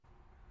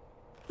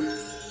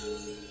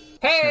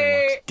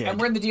Hey! dead. And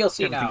we're in the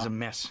DLC now. Everything's a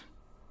mess.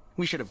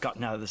 We should have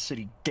gotten out of the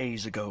city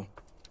days ago.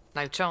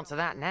 No chance of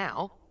that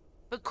now.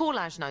 But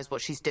Corlage knows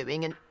what she's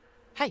doing and...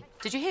 Hey,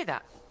 did you hear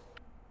that?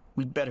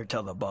 We'd better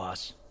tell the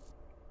boss.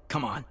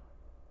 Come on.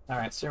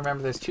 Alright, so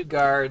remember there's 2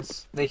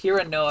 guards. They hear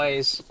a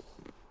noise,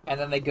 and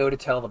then they go to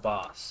tell the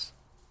boss.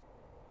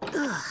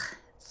 Ugh,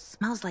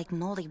 smells like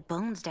moldy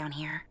bones down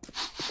here.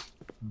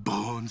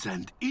 Bones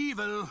and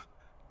evil.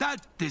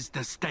 That is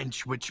the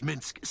stench which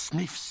Minsk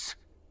sniffs.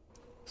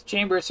 This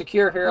chamber is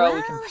secure, hero. Well,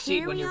 We can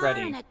proceed when you're here we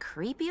ready. are in a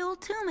creepy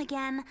old tomb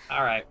again.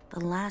 Alright.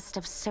 The last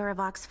of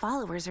Sarevok's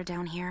followers are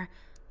down here,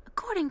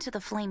 according to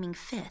the Flaming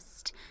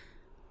Fist.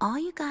 All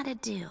you gotta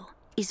do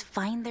is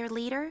find their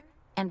leader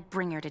and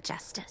bring her to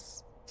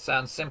justice.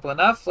 Sounds simple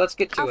enough. Let's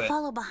get to I'll it.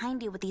 follow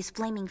behind you with these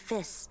flaming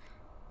fists.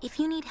 If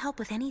you need help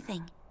with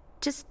anything,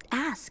 just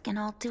ask and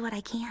I'll do what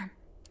I can.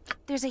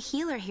 There's a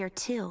healer here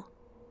too.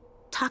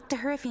 Talk to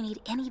her if you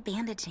need any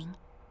bandaging.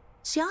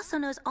 She also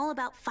knows all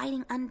about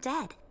fighting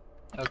undead.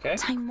 Okay.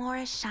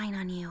 Timora shine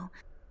on you.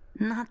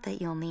 Not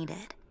that you'll need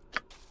it.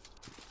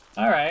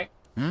 Alright.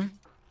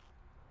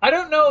 I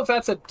don't know if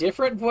that's a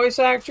different voice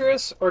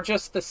actress or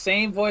just the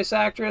same voice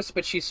actress,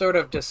 but she sort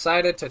of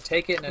decided to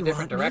take it in a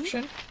different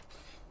direction.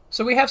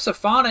 So we have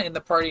Safana in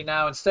the party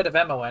now instead of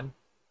Emoen.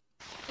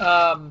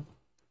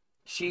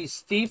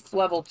 She's Thief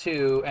level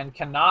 2 and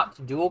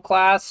cannot dual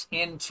class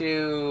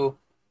into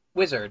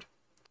Wizard.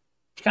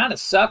 Which kind of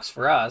sucks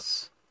for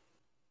us.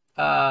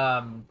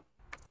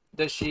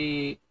 Does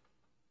she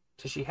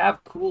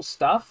have cool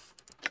stuff?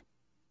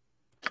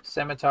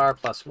 Scimitar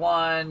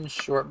 +1,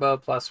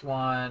 shortbow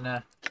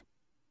 +1,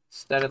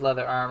 studded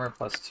leather armor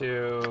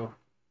 +2.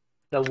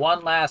 The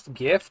one last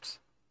gift,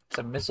 it's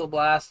a missile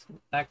blast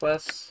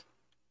necklace.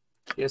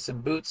 She has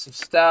some boots of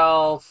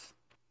stealth,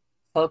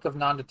 cloak of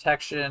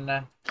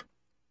non-detection.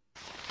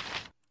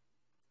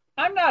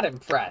 I'm not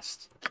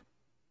impressed.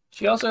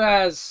 She also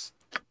has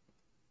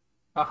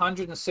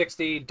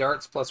 160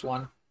 darts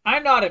 +1.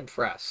 I'm not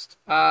impressed.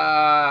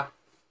 I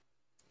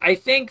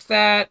think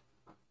that,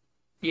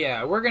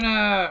 yeah, we're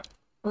gonna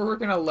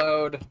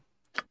load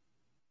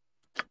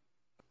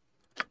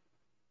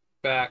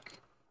back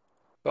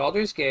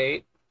Baldur's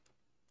Gate.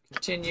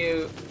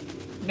 Continue.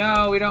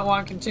 No, we don't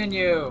want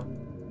continue.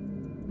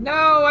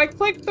 No, I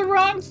clicked the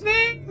wrong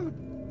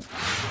thing.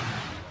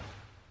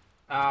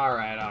 All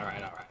right.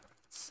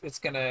 It's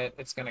gonna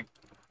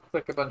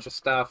click a bunch of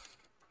stuff,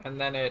 and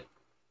then it.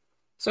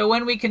 So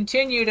when we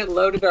continued, it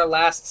loaded our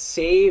last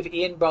save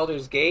in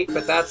Baldur's Gate,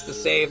 but that's the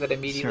save that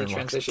immediately Sherlock's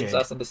transitions dead.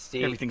 us into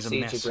Siege Everything's a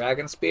of mess.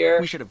 Dragonspear.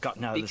 We should have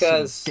gotten out of the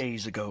because city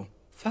days ago.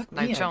 fuck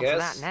No me, I chance of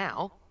guess. that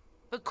now.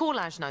 But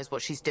Corlage knows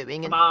what she's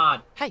doing and... Come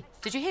on, Hey,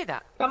 did you hear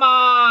that? come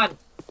on.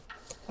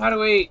 How do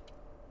we?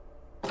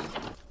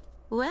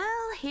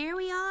 Well, here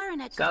we are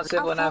in a... Sounds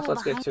simple I'll enough. follow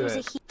Let's get behind. to There's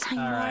it. a All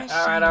Timora right,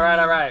 shine on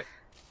all you. right.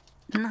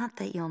 Not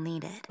that you'll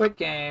need it. Quick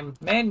game,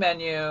 main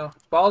menu,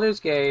 Baldur's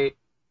Gate,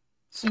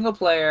 single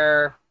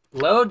player,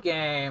 load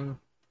game,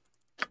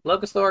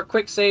 Locust Lore,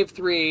 quick save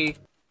 3.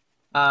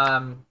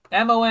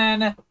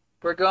 MON,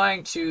 we're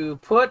going to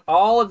put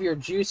all of your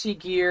juicy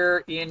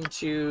gear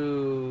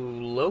into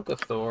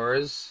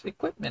Locathor's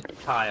equipment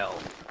pile.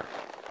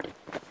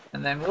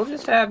 And then we'll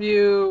just have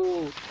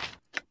you...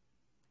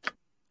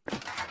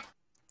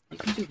 You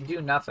can just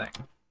do nothing.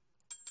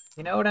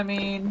 You know what I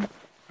mean?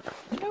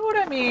 You know what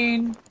I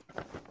mean?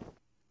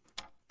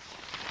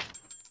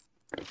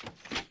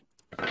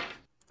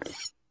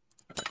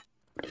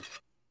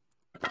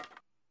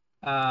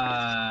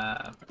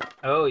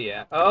 Oh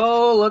yeah.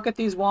 Oh, look at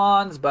these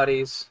wands,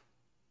 buddies.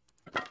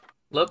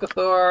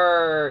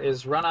 Locathor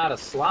is run out of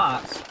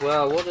slots.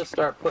 Well, we'll just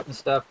start putting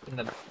stuff in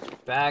the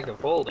bag of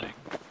holding.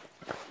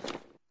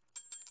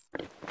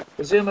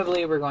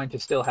 Presumably, we're going to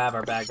still have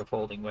our bag of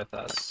holding with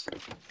us.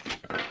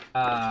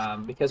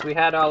 Because we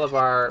had all of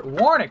our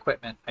worn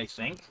equipment, I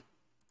think.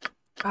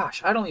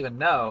 Gosh, I don't even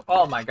know.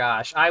 Oh my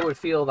gosh, I would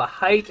feel the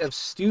height of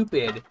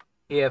stupid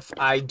if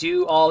I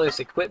do all this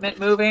equipment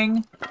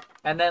moving,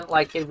 and then,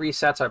 like, it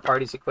resets our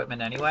party's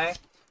equipment anyway.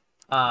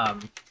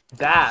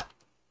 That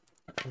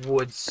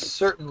would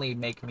certainly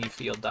make me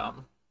feel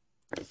dumb.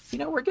 You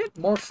know, we're getting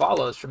more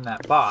follows from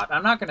that bot.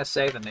 I'm not going to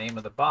say the name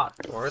of the bot,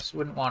 of course.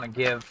 Wouldn't want to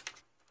give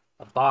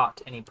a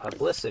bot any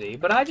publicity,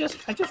 but I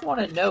just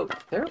want to note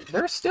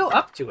they're still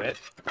up to it.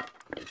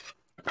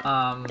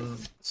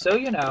 So,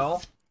 you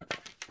know,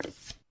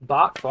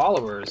 bot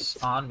followers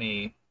on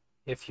me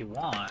if you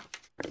want.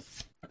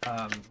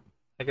 I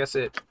guess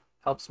it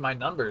helps my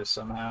numbers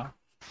somehow.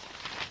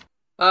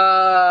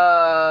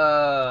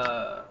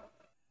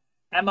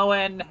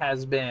 MON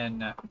has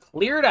been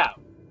cleared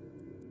out.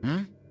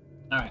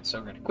 Alright, so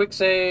we're gonna quick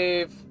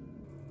save.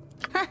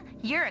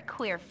 You're a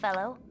queer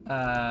fellow.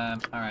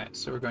 Alright,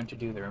 so we're going to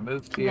do the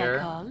remove fear.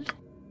 Leopold?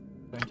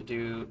 Going to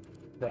do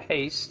the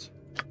haste.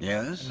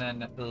 Yes?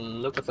 And then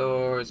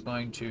Locathor is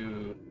going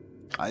to...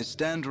 I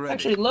stand ready.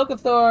 Actually,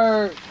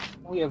 Locathor,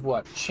 we have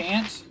what?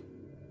 Chant?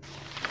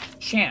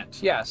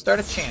 Chant, yeah, start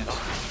a chant.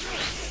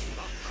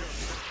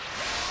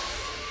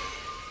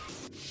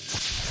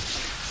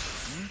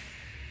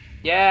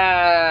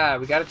 Yeah,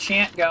 we got a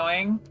chant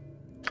going.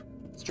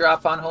 Let's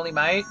drop on Holy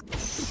Might.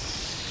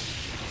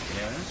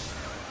 Yes?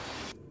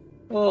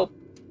 We'll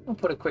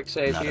put a quick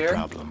save Not here. a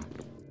problem.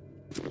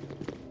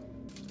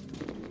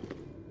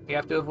 We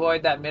have to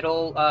avoid that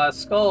middle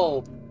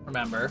skull,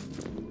 remember.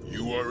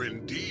 You are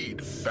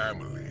indeed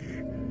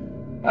family.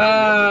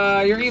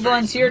 Your evil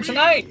ends here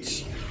tonight.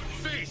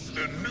 Face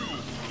the new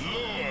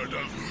Lord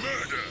of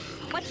Murder.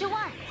 What you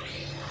want?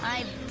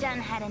 I've done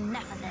had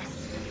enough of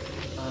this.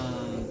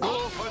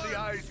 Go for the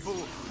ice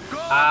pool.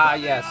 Ah,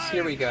 yes,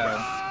 here we go.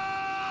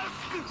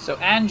 So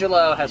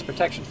Angelo has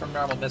protection from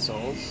normal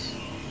missiles.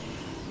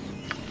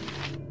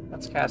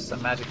 Let's cast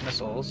some magic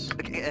missiles.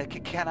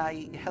 Can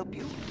I help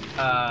you?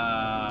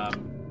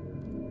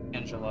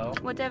 Angelo.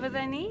 Whatever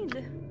they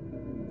need.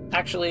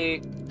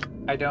 Actually,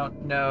 I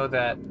don't know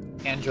that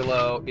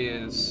Angelo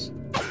is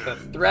the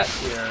threat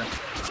here.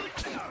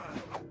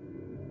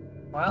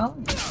 Well,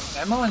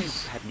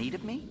 Have need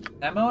of me?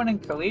 Emoan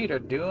and Khalid are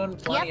doing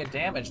plenty of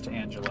damage to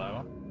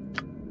Angelo.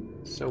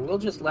 So we'll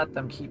just let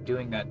them keep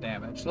doing that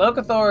damage.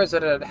 Locathor is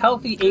at a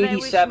healthy They wish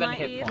 87 my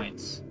hit ear.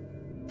 points.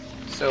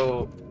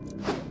 So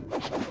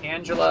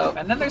Angelo,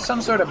 and then there's some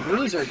sort of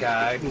bruiser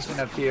guy who's going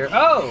to appear.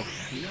 Oh!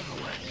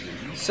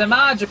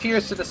 Samaj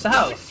appears to the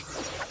south.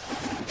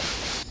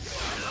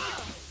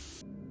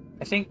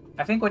 I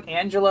think when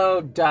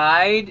Angelo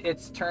died,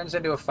 it turns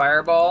into a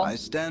fireball. I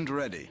stand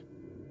ready.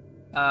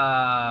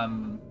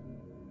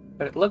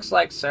 But it looks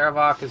like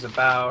Saravok is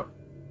about...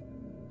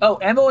 Oh,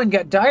 Emoan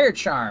got dire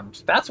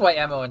charmed. That's why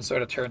Emoan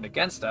sort of turned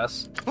against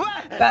us.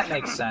 That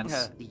makes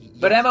sense.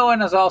 But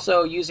Emoan is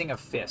also using a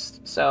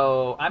fist,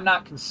 so I'm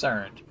not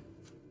concerned.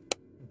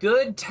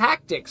 Good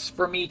tactics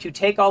for me to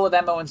take all of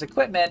Emoan's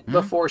equipment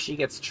before she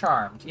gets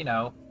charmed. You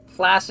know,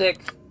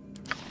 classic...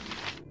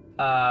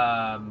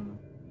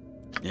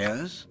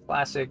 Yes?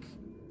 Classic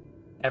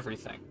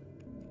everything.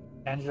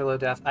 Angelo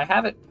Death. I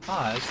have it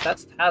paused.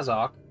 That's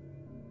Tazok.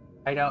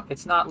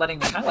 It's not letting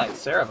me highlight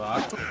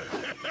Saravok.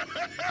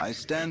 I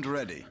stand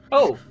ready.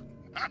 Oh!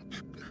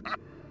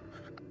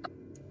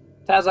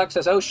 Tazok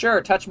says, oh sure,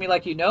 touch me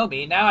like you know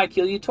me. Now I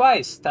kill you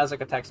twice.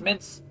 Tazok attacks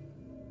Mince.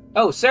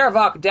 Oh,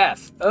 Saravok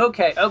Death.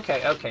 Okay.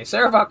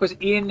 Saravok was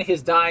in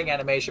his dying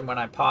animation when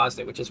I paused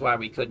it, which is why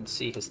we couldn't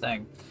see his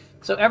thing.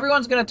 So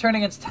everyone's going to turn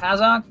against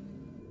Tazok,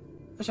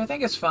 which I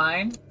think is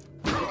fine,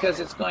 because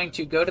it's going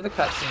to go to the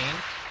cutscene.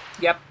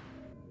 Yep.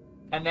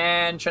 And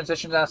then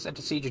transitions us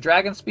into Siege of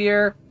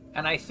Dragonspear,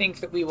 and I think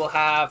that we will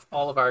have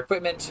all of our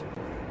equipment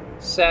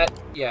set.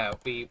 Yeah,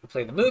 we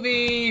play the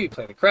movie, we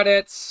play the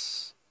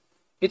credits.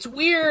 It's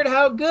weird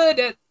how good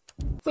at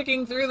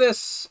flicking through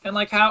this, and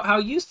like how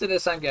used to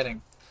this I'm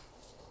getting.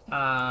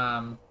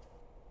 Let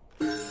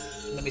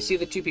me see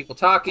the two people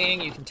talking.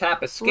 You can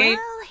tap escape.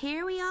 Well,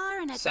 here we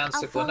are, and it's Sounds a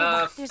simple full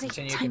enough. There's a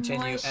Continue, ton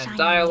more and shining.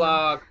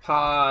 dialogue,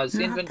 pause, Not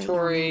that you'll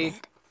inventory. need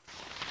it.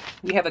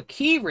 We have a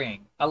key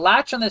ring. A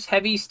latch on this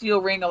heavy steel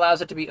ring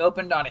allows it to be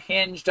opened on a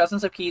hinge.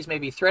 Dozens of keys may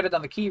be threaded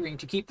on the key ring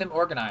to keep them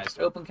organized.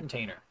 Open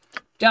container.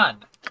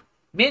 Done.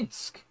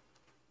 Minsk.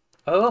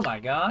 Oh my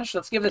gosh.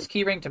 Let's give this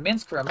key ring to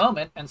Minsk for a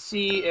moment and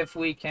see if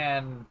we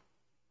can...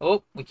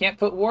 Oh, we can't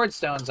put ward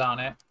stones on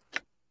it.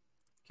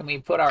 Can we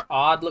put our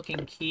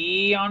odd-looking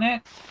key on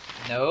it?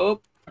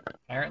 Nope.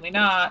 Apparently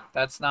not.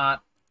 That's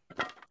not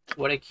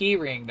what a key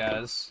ring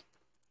does.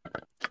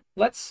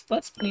 Let's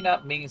clean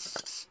up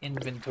Minsk's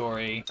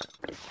inventory.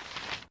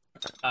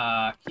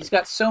 He's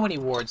got so many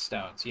ward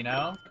stones, you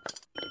know?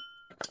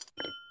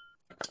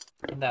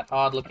 And that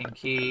odd-looking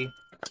key.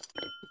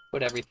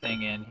 Put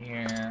everything in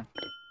here.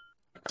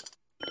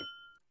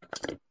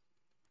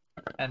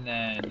 And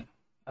then,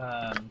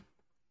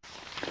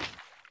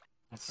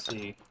 let's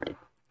see.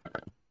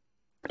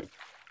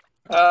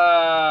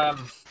 A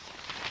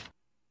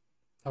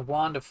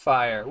Wand of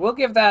Fire. We'll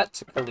give that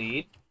to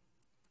Khalid.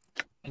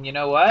 And you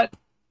know what?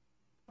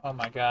 Oh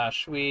my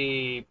gosh,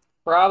 we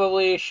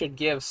probably should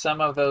give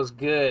some of those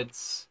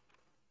goods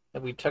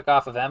that we took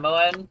off of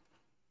Emoan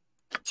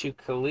to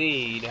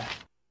Khalid.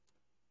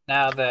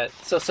 Now that...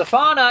 So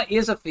Safana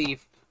is a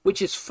thief, which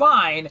is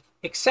fine,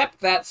 except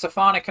that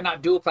Safana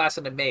cannot dual class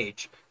into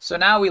mage. So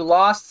now we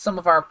lost some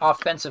of our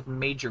offensive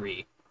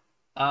magery.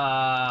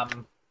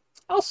 I'll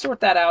sort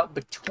that out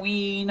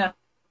between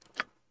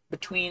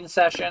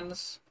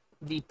sessions.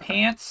 The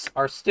pants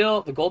are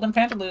still... The golden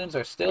pantaloons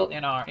are still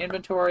in our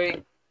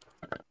inventory.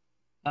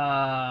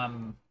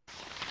 The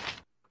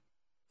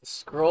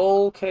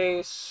scroll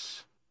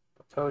case,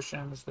 the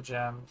potions, the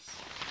gems.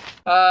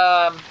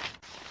 I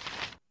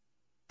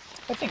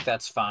think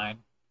that's fine.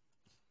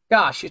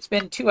 Gosh, it's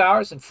been 2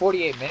 hours and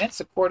 48 minutes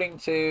according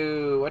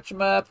to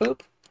whatchamapoop.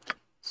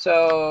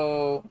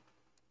 So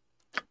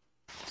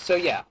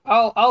yeah,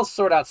 I'll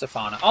sort out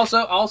Safana.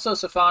 Also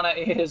Safana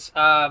is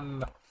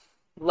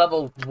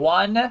level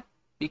 1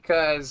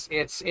 because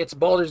it's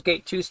Baldur's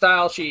Gate 2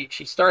 style. She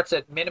starts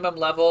at minimum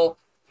level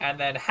and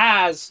then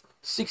has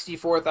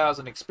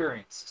 64,000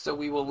 experience. So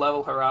we will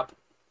level her up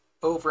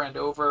over and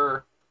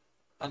over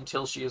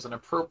until she is an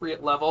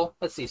appropriate level.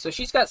 Let's see. So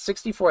she's got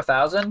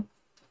 64,000.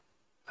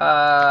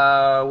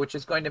 which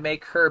is going to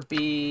make her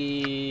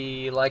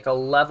be like a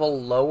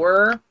level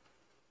lower.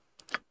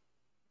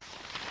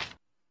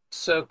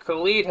 So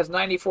Khalid has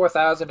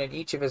 94,000 in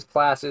each of his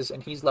classes,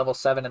 and he's level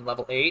 7 and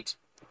level 8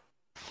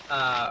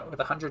 with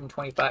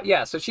 125.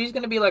 Yeah, so she's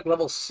going to be like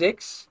level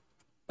 6.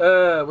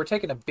 We're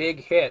taking a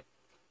big hit.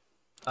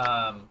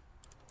 What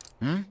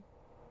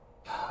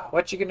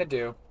you going to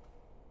do?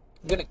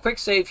 I'm going to quick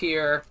save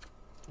here.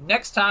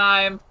 Next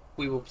time,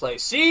 we will play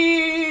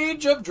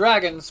Siege of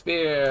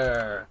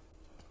Dragonspear.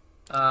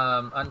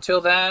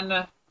 Until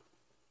then,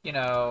 you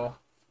know,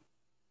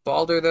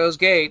 Baldur those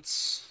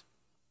gates.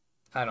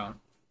 I don't.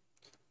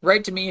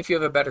 Write to me if you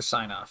have a better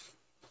sign-off.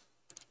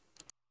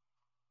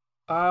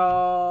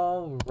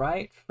 All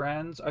right,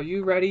 friends. Are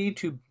you ready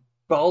to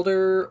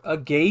Baldur a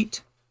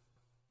gate?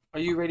 Are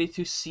you ready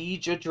to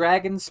Siege a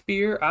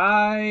Dragonspear?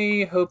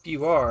 I hope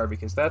you are,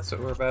 because that's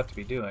what we're about to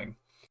be doing.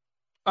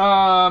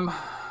 Come on.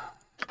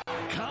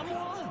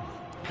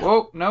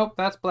 Whoa, nope,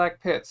 that's Black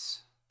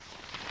Pits.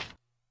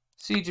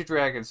 Siege of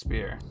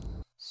Dragonspear.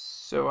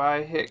 So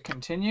I hit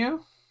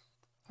continue,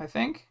 I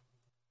think.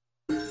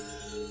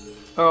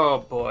 Oh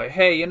boy.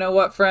 Hey, you know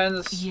what,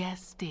 friends?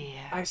 Yes, dear.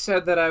 I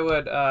said that I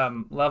would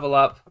level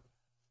up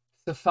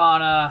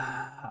Stefana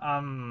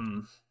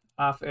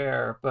off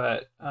air,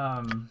 but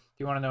do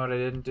you want to know what I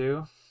didn't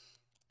do?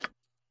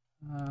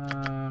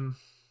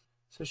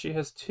 So she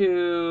has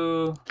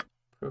 2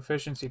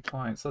 proficiency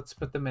points. Let's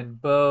put them in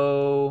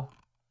bow.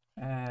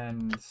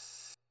 And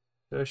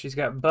so she's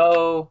got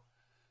bow,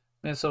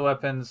 missile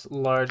weapons,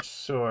 large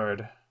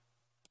sword.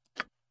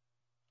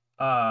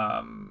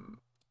 I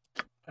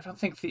don't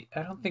think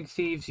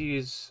thieves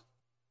use,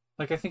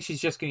 like, I think she's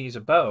just gonna use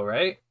a bow,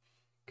 right?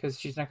 Because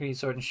she's not gonna use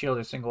sword and shield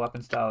or single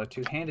weapon style or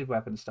two-handed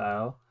weapon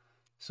style.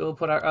 So we'll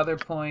put our other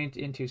point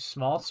into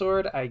small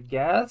sword, I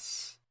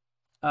guess.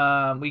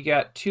 We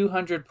got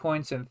 200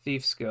 points in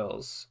thief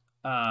skills.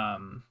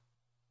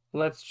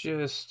 Let's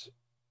just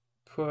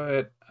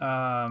put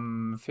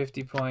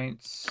 50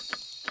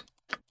 points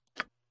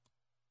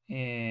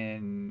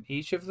in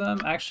each of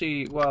them.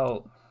 Actually,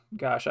 well,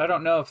 gosh, I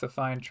don't know if the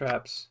find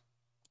traps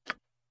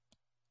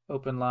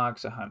open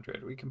locks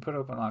 100. We can put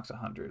open locks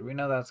 100. We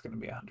know that's going to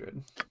be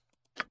 100.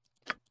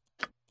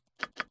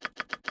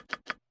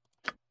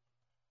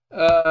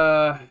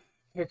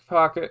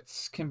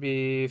 Pickpockets can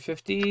be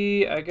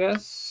 50, I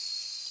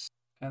guess.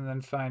 And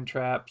then find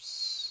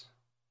traps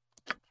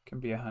can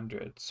be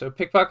 100. So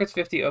pickpockets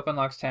 50, open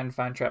locks 10,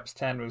 find traps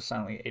 10, move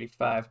silently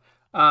 85.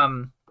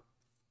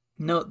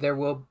 Note there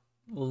will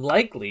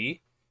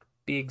likely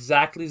be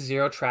exactly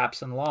 0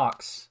 traps and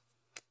locks.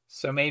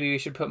 So maybe we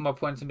should put more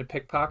points into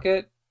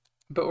pickpocket,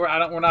 but we're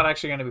not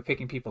actually going to be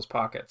picking people's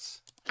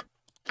pockets.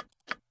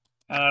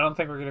 And I don't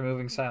think we're going to be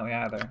moving silently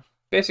either.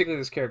 Basically,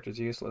 this character's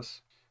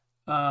useless.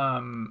 I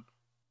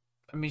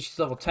mean, she's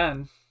level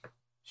 10.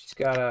 She's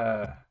got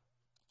a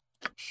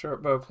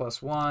short bow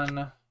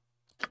 +1,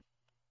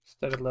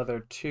 studded leather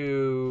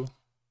 2.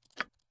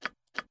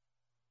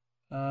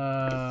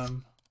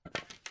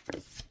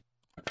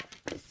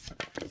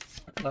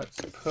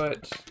 Let's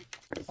put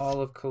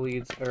all of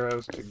Khalid's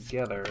arrows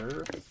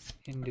together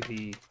into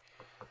the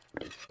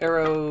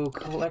arrow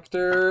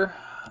collector.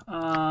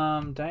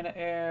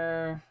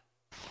 Dyna-Air.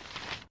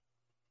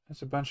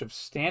 There's a bunch of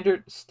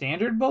standard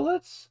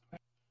bullets.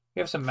 We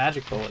have some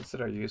magic bullets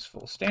that are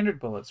useful. Standard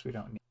bullets we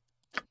don't need.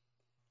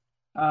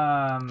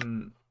 A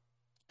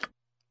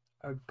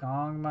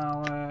gong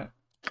mallet.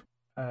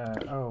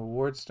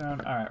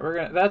 Wardstone. All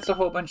right, that's a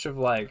whole bunch of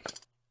like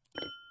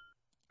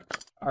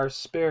our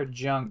spare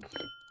junk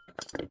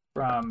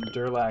from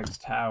Durlag's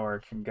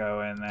tower can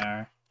go in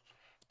there.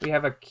 We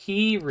have a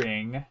key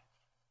ring,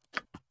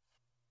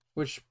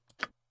 which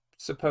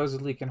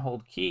supposedly can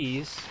hold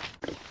keys.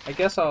 I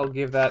guess I'll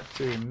give that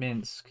to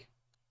Minsk.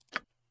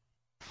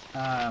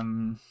 I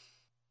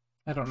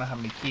don't know how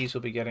many keys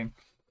we'll be getting.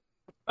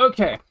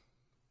 Okay.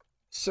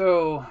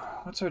 So,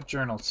 what's our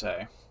journal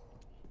say?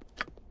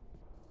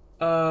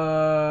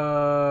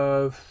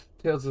 Tales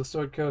of the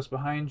Sword Coast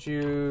behind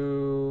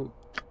you.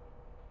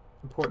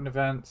 Important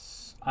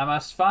events. I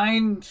must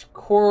find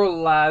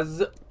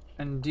Korlaz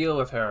and deal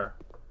with her.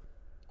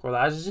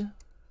 Korlaz?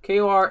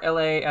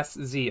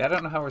 Korlaszz. I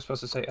don't know how we're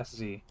supposed to say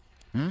SZ.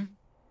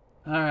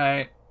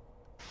 Alright.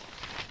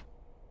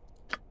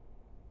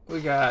 We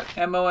got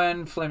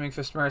MON, Flaming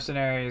Fist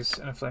Mercenaries,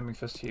 and a Flaming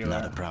Fist Healer.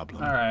 Not a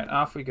problem. Alright,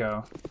 off we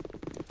go.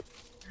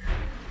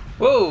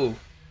 Whoa!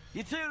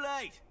 You're too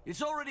late.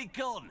 It's already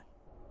gone.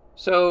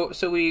 So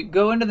we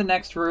go into the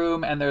next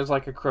room, and there's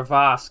like a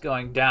crevasse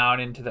going down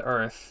into the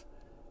earth.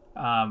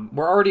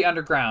 We're already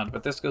underground,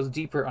 but this goes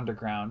deeper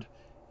underground.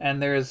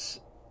 And there's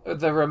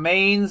the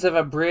remains of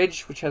a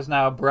bridge, which has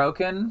now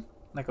broken,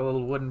 like a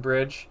little wooden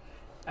bridge.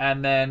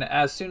 And then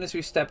as soon as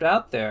we stepped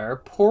out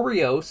there,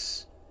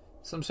 Porios,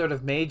 some sort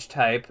of mage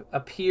type,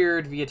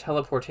 appeared via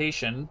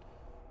teleportation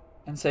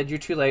and said, "You're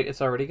too late,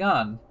 it's already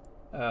gone."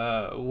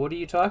 What are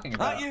you talking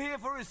about? Aren't you here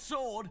for his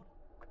sword?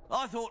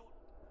 I thought...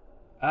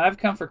 I've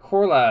come for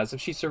Korlaz.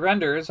 If she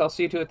surrenders, I'll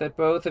see to it that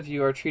both of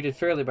you are treated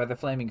fairly by the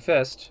Flaming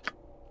Fist.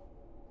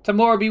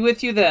 Tamora be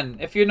with you then.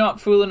 If you're not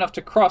fool enough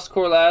to cross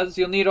Korlaz,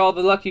 you'll need all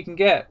the luck you can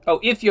get. Oh,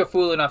 if you're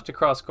fool enough to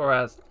cross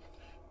Korlaz.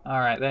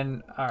 Alright,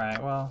 then.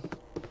 Alright, well.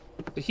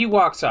 So he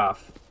walks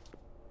off.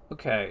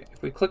 Okay,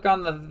 if we click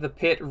on the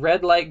pit,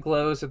 red light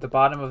glows at the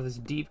bottom of this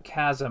deep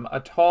chasm. A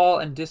dull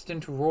and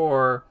distant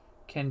roar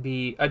can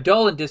be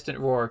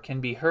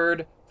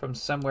heard from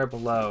somewhere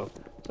below.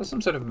 So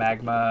some sort of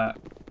magma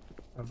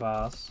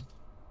crevasse.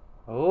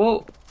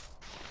 Oh.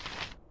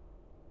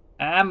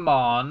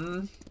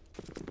 Ammon.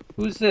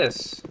 Who's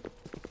this?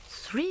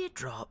 3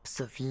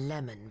 drops of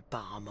lemon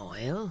balm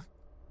oil.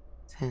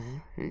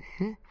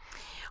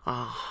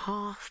 A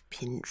half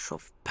pinch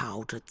of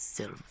powdered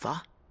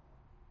silver.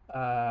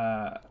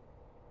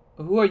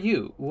 Who are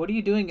you? What are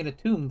you doing in a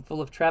tomb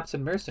full of traps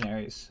and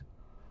mercenaries?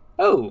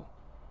 Oh,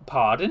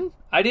 pardon?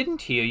 I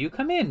didn't hear you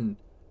come in.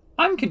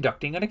 I'm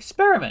conducting an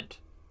experiment.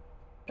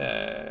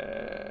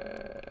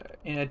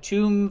 In a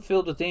tomb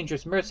filled with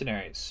dangerous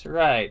mercenaries.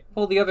 Right.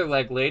 Pull the other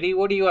leg, lady.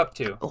 What are you up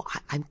to? Oh,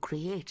 I'm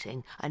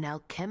creating an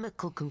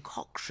alchemical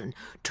concoction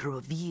to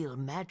reveal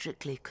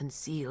magically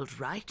concealed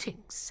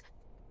writings.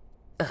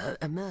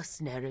 A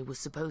mercenary was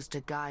supposed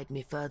to guide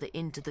me further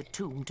into the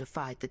tomb to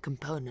find the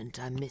component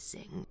I'm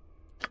missing.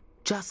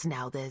 Just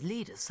now their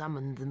leader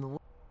summoned them away.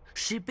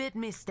 She bid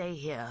me stay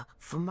here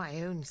for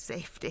my own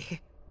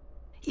safety.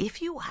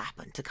 If you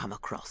happen to come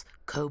across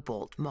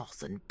cobalt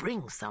moss and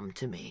bring some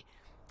to me,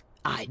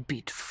 I'd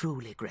be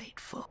truly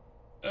grateful.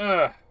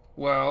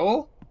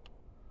 Well...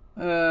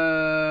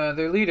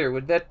 their leader,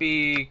 would that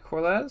be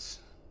Korlaz?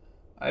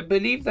 I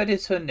believe that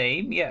is her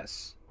name,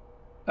 yes.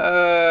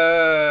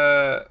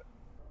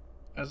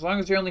 As long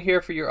as you're only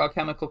here for your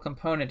alchemical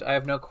component, I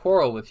have no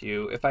quarrel with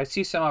you. If I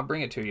see some, I'll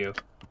bring it to you.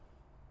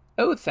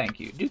 Oh, thank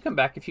you. Do come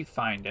back if you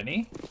find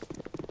any.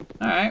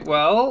 Alright,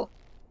 well...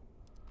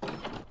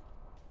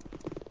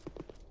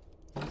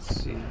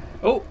 Let's see.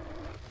 Oh!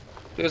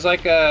 There's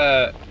like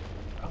a...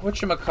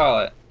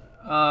 whatchamacallit?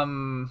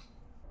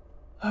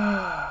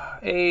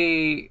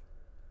 A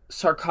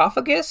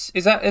sarcophagus?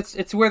 Is that...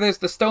 It's where there's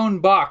the stone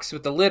box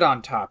with the lid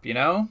on top, you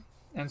know?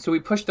 And so we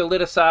push the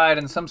lid aside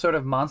and some sort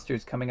of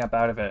monster's coming up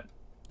out of it.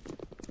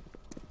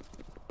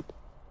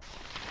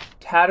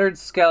 Tattered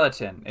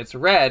skeleton. It's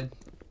red.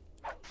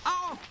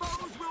 Our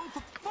foes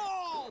will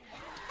fall!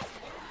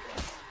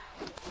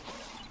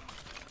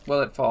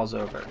 Well, it falls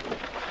over.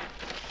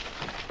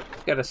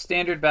 It's got a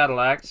standard battle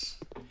axe.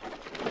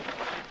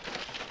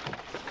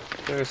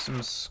 There's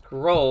some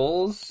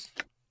scrolls.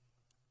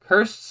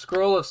 Cursed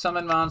scroll of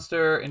summon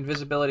monster,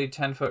 invisibility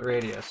 10-foot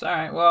radius.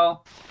 Alright,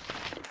 well...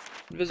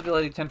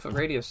 invisibility 10-foot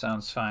radius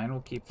sounds fine.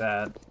 We'll keep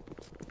that.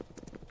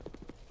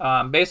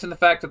 Based on the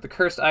fact that the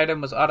cursed item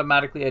was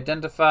automatically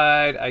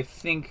identified, I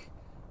think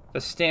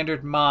the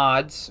standard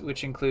mods,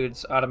 which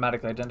includes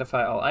automatically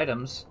identify all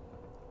items,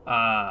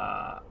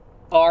 are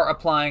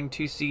applying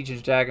to Siege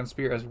and Dragon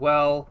Spear as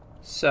well.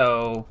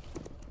 So,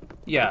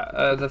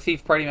 yeah, the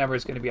Thief party member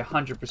is going to be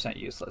 100%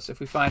 useless. If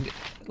we find,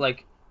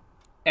 like,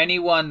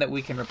 anyone that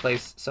we can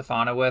replace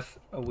Safana with,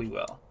 we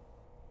will.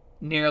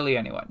 Nearly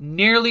anyone.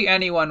 Nearly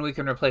anyone we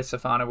can replace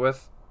Safana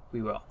with,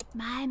 we will.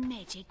 My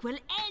magic will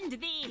end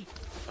thee.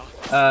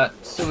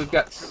 So we've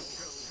got...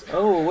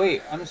 oh,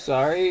 wait, I'm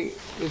sorry.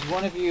 Is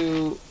one of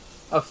you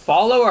a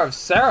follower of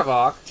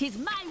Sarevok? 'Tis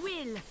my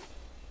will.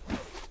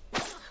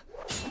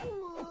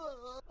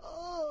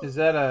 Is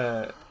that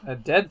a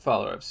dead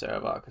follower of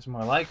Sarevok? Is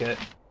more like it.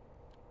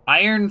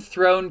 Iron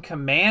Throne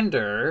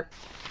Commander?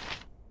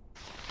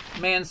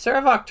 Man,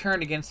 Sarevok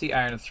turned against the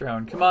Iron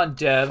Throne. Come on,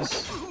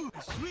 devs.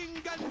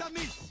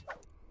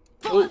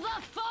 Ooh.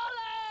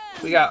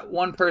 We got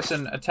one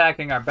person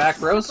attacking our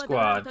back row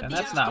squad, and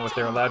that's not what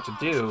they're allowed to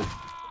do.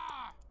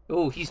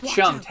 Ooh, he's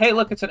chunked. Hey,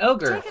 look, it's an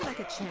ogre. Take it like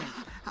a champ.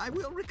 I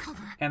will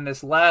recover. And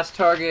this last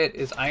target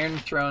is Iron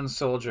Throne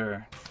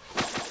Soldier.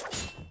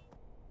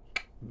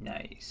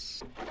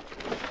 Nice.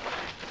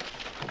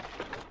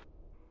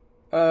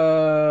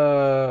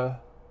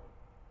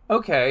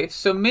 Okay,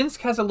 so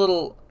Minsc has a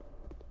little...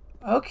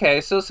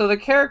 okay, so the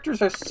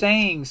characters are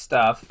saying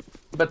stuff,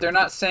 but they're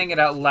not saying it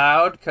out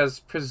loud,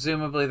 because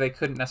presumably they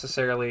couldn't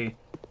necessarily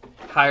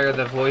hire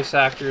the voice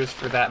actors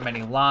for that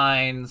many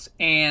lines,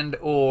 and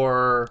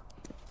or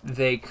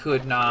they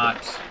could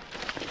not...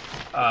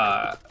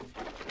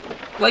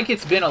 like,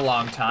 it's been a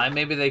long time,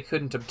 maybe they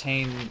couldn't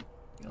obtain,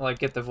 like,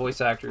 get the voice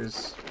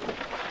actors...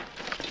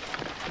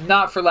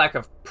 not for lack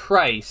of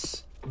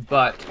price,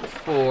 but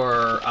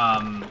for,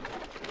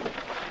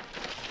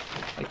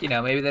 like, you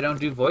know, maybe they don't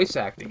do voice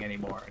acting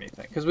anymore or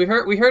anything. Because we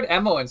heard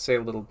Emoen say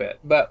a little bit.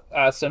 But,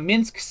 so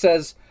Minsc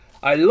says,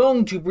 I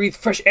long to breathe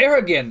fresh air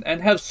again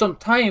and have some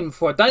time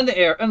for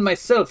Dynaheir and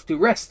myself to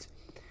rest.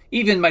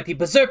 Even mighty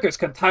berserkers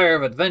can tire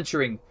of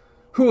adventuring.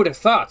 Who would have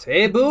thought,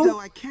 eh, Boo? Though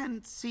I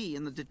can't see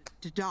in the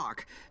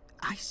dark,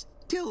 I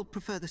still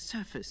prefer the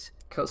surface.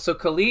 So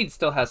Khalid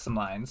still has some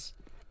lines.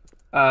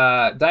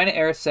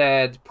 Dynaheir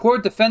said, poor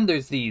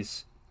defenders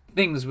these.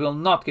 Things will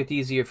not get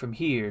easier from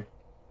here.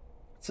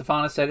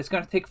 Safana said, it's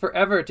going to take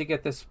forever to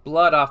get this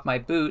blood off my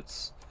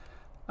boots.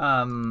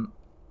 I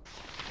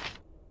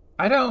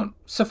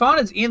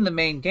Safana's in the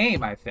main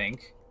game, I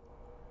think.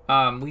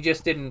 We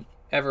just didn't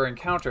ever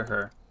encounter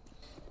her.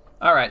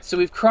 Alright, so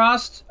we've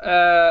crossed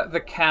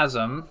the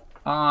chasm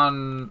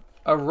on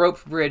a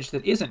rope bridge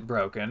that isn't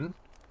broken.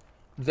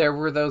 There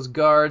were those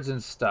guards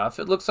and stuff.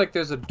 It looks like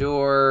there's a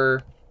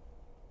door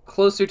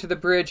closer to the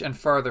bridge and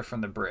farther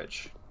from the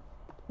bridge.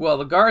 Well,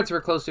 the guards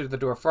were closer to the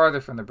door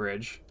farther from the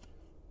bridge,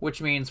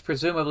 which means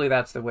presumably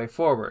that's the way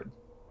forward.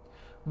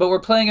 But we're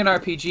playing an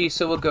RPG,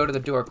 so we'll go to the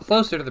door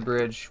closer to the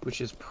bridge,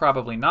 which is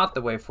probably not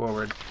the way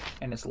forward,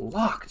 and it's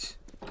locked.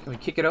 Can we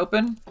kick it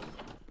open?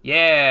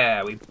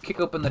 Yeah, we kick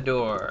open the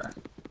door.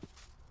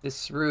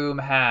 This room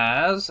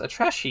has a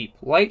trash heap.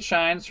 Light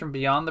shines from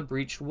beyond the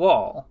breached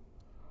wall.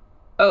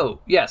 Oh,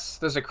 yes,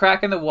 there's a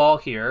crack in the wall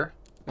here.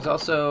 There's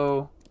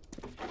also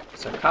a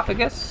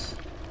sarcophagus.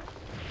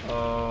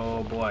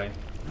 Oh, boy.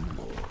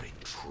 More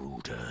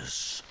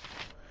intruders.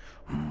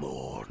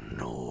 More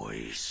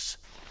noise.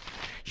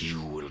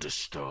 You will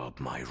disturb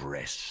my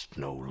rest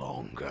no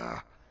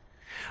longer.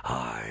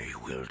 I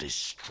will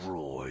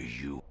destroy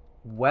you.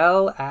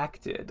 Well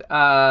acted.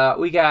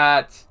 We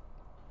got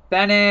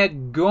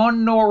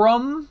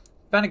Phanegonorum.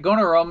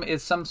 Phanegonorum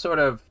is some sort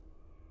of,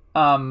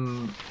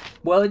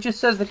 well, it just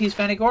says that he's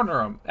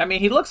Phanegonorum. I mean,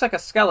 he looks like a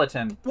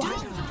skeleton.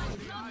 What?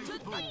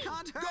 I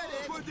can't hurt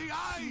it.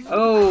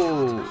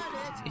 Oh,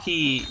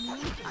 he...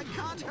 I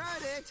can't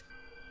hurt it.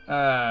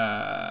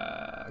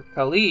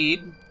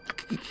 Khalid.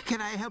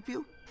 Can I help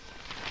you?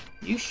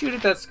 You shoot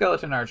at that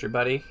skeleton archer,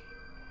 buddy.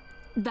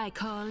 Thy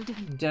called.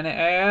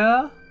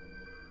 Denair.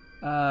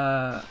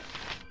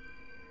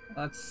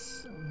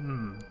 Let's...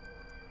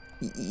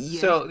 Yeah.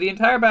 So, the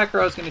entire back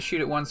row is going to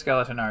shoot at one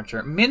skeleton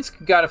archer.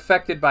 Minsk got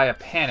affected by a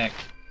panic.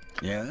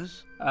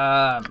 Yes?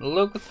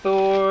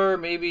 Locathor,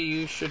 maybe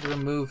you should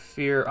remove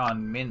fear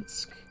on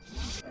Minsk.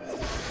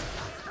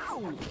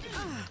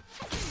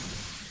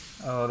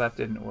 Oh, that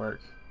didn't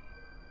work.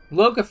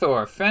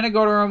 Locathor,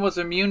 Phanegonorum was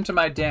immune to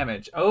my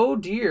damage. Oh,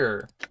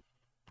 dear.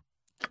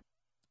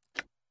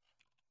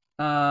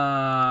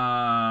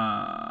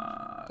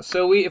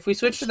 So if we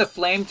switch to the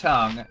Flame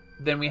Tongue,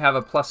 then we have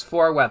a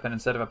 +4 weapon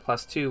instead of a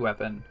 +2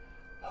 weapon.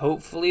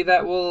 Hopefully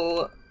that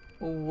will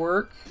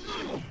work.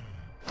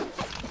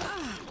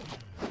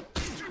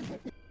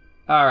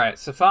 Alright,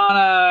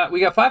 Safana...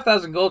 We got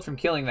 5,000 gold from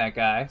killing that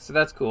guy, so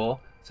that's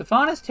cool.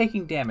 Safana's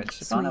taking damage.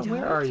 Safana,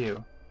 where are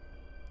you?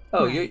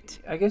 Oh, right.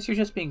 I guess you're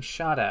just being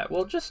shot at.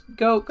 Well, just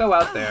go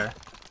out there.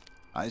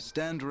 I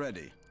stand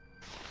ready.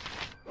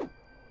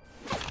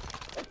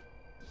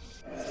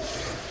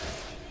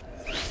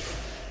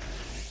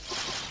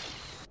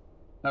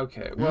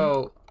 Okay,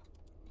 well,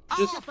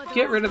 just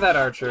get rid of that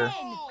archer,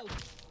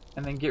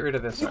 and then get rid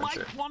of this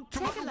archer.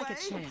 Take it like a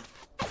champ.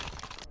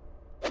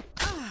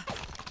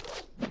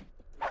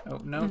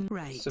 Oh, no.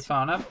 Right.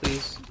 Safana,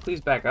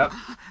 please back up.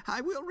 I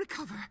will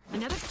recover.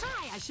 Another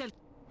try, I shall...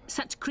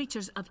 Such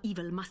creatures of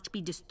evil must be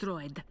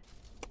destroyed.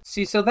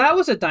 See, so that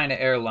was a Dyna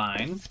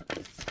Airline.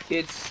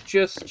 It's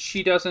just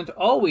she doesn't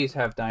always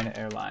have Dyna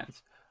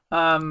Airlines.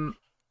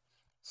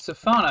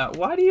 Safana,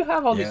 why do you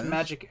have all these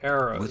magic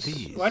arrows?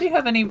 Why do you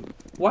have any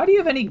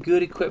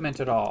good equipment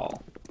at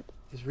all?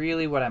 Is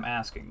really what I'm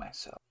asking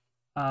myself.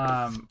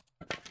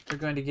 We're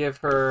going to give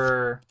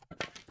her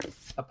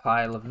a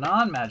pile of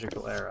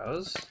non-magical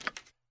arrows.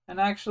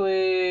 And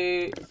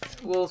actually,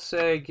 we'll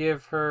say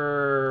give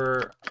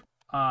her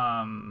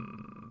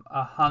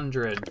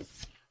 100.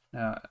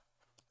 No,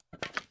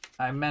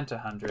 I meant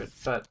 100,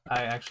 but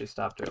I actually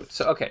stopped early.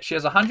 So okay, she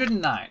has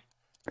 109.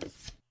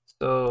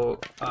 So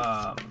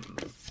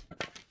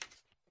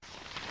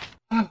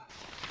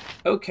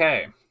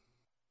okay.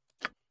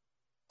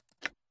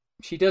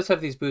 She does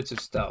have these boots of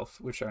stealth,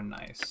 which are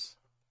nice.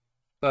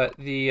 But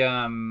the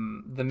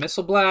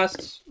missile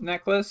blast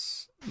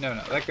necklace, no,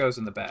 that goes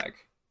in the bag.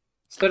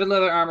 Studded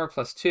leather armor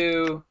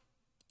 +2.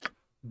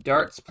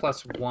 Darts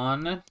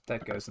 +1,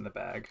 that goes in the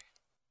bag.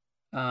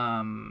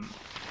 All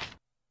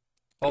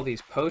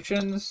these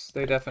potions,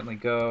 they definitely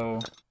go.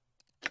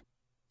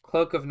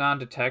 Cloak of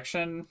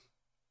non-detection,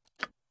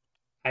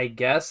 I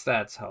guess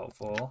that's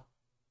helpful.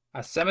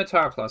 A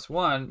scimitar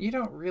 +1, you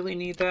don't really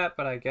need that,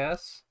 but I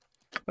guess.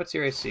 What's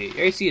your AC?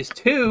 Your AC is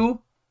 2!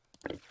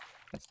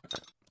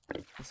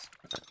 That's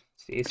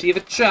the AC of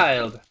a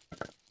child.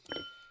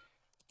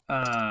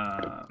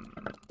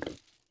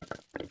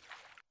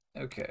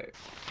 Okay.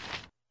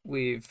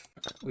 We've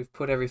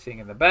put everything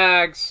in the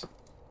bags.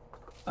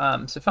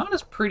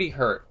 Safana's pretty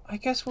hurt. I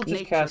guess we'll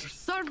just cast...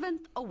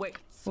 Servant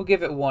awaits. We'll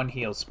give it one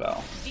heal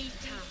spell.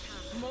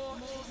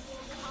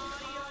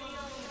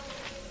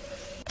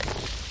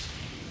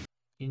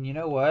 And you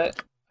know what?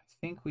 I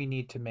think we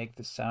need to make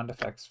the sound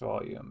effects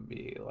volume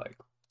be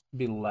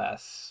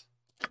less.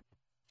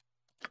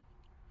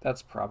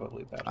 That's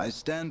probably better. I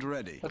stand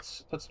ready.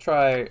 Let's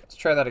try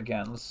that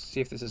again. Let's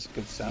see if this is a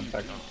good sound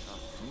effect.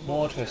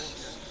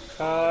 Mortis.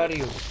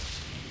 Cardio.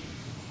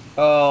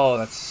 Oh,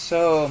 that's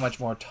so much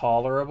more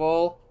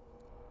tolerable.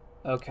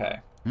 Okay.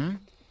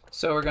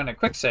 So we're gonna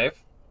quick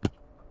save.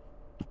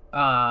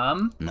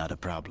 Not a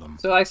problem.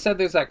 So I said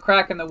there's that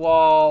crack in the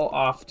wall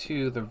off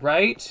to the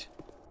right.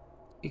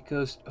 It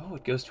goes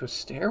to a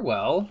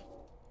stairwell.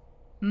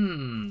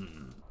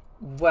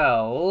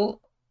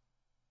 Well,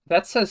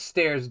 that says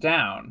stairs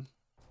down.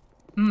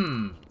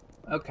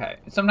 Okay.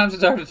 Sometimes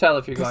it's hard to tell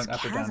if you're going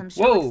up or down.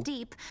 Sure looks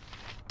deep.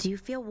 Do you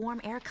feel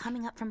warm air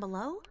coming up from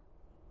below?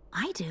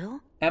 I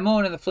do.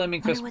 Emon and the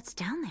Flaming Fist. Wonder what's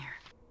down there.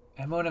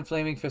 Emon and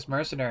Flaming Fist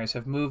mercenaries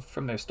have moved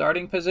from their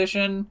starting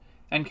position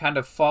and kind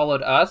of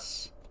followed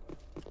us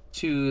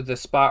to the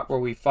spot where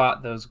we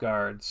fought those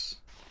guards.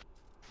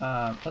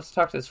 Let's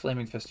talk to this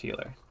Flaming Fist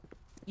healer.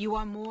 You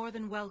are more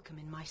than welcome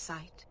in my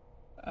sight.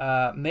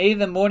 May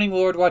the Morning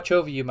Lord watch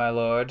over you, my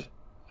lord.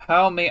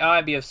 How may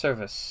I be of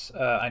service?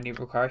 I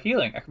require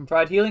healing. I can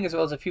provide healing as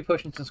well as a few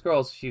potions and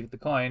scrolls if you get the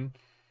coin.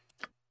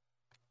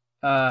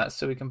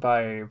 So we can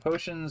buy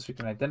potions, we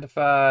can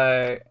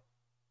identify...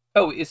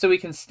 Oh, so we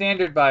can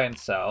standard buy and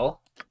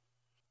sell.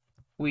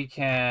 We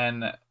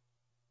can...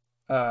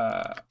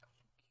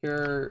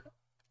 cure...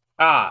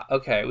 Ah,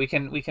 okay. We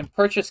can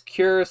purchase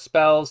cure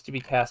spells to be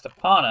cast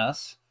upon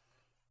us.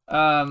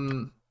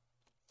 I'm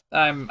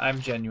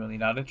genuinely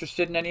not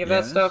interested in any of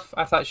that stuff.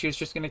 I thought she was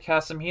just going to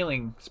cast some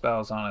healing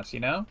spells on us,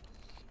 you know?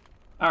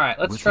 Alright,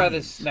 let's try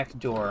this next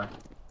door.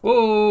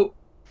 Whoa!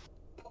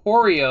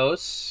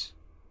 Porios.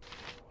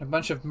 A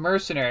bunch of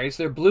mercenaries.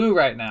 They're blue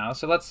right now,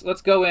 so let's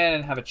go in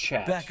and have a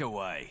chat. Back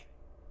away.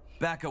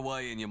 Back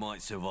away and you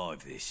might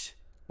survive this.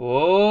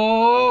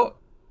 Whoa!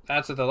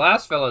 That's what the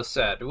last fellow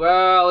said.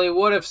 Well, he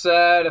would have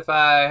said if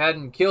I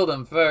hadn't killed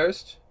him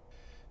first.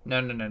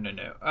 No.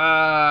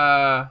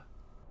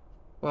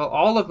 Well,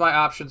 all of my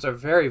options are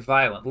very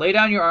violent. Lay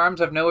down your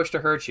arms, I've no wish to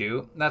hurt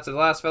you. That's what the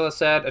last fellow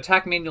said.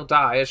 Attack me and you'll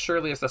die, as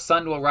surely as the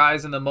sun will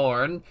rise in the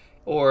morn.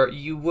 Or,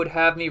 you would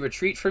have me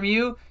retreat from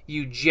you?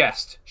 You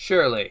jest,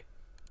 surely.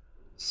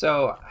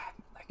 So,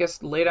 I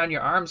guess lay down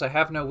your arms, I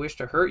have no wish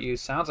to hurt you,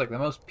 sounds like the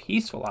most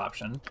peaceful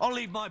option. I'll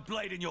leave my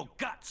blade in your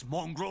guts,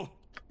 mongrel.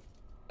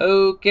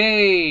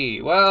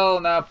 Okay, well,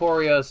 now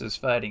Porios is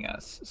fighting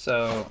us,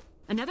 so...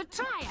 Another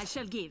try I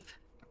shall give.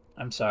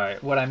 I'm sorry,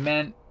 what I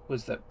meant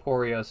was that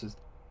Porios is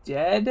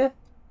dead?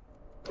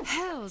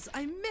 Hells,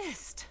 I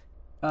missed!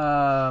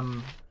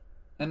 And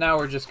now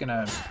we're just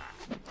gonna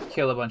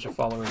kill a bunch of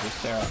followers of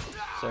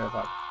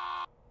Sarevok.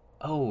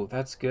 Oh,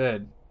 that's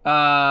good.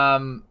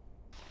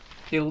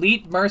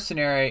 Elite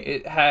Mercenary,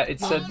 it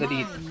said that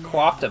he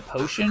quaffed a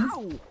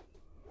potion?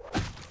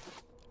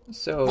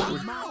 So...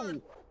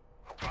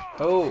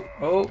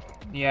 Oh,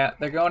 yeah,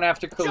 they're going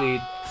after Khalid.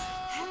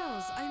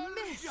 Hells, I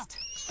missed!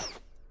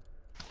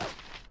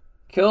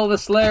 Kill the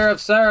Slayer of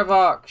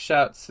Sarevok,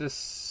 shouts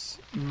this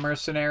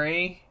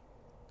mercenary.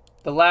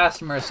 The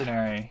last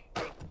mercenary.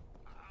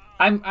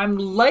 I'm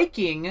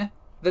liking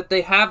that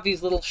they have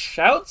these little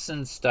shouts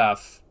and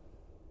stuff.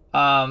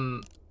 I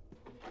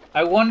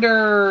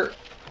wonder...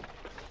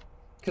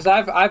 Because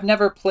I've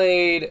never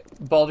played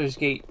Baldur's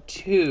Gate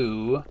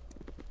 2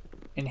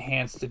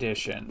 Enhanced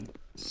Edition.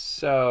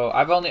 So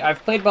I've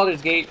played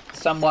Baldur's Gate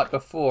somewhat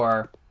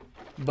before,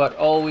 but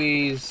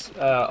always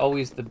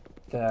the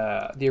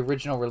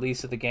original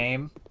release of the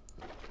game.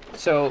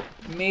 So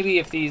maybe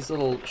if these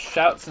little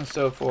shouts and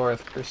so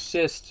forth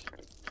persist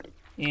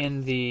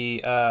in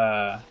the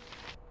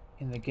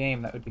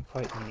game, that would be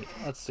quite neat.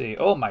 Let's see.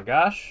 Oh my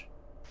gosh,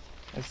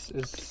 this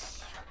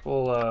is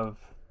full of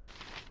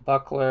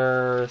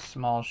buckler,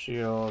 small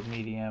shield,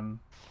 medium,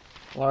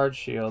 large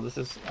shield. This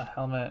is a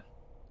helmet.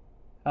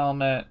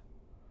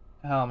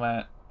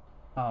 Alright,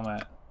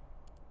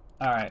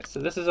 so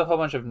this is a whole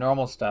bunch of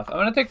normal stuff. I'm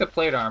going to take the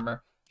plate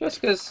armor,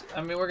 just because,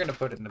 I mean, we're going to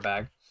put it in the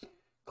bag.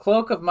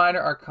 Cloak of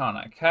Minor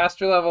Arcana.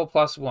 Caster level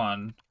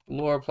 +1.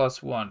 Lore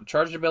 +1.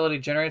 Charged ability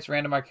generates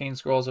random arcane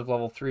scrolls of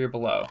level 3 or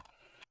below.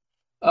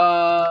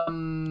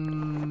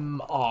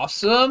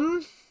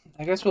 Awesome.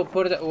 I guess we'll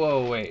put it...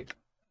 Whoa, wait.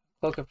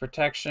 Cloak of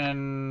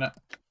Protection...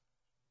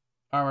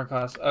 Armor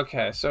class.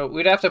 Okay, so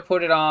we'd have to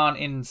put it on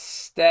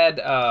instead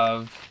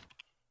of...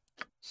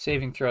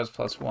 Saving throws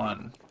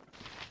 +1.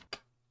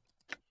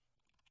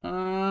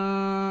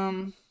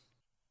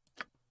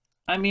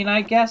 I mean,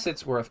 I guess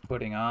it's worth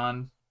putting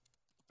on.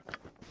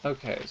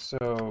 Okay,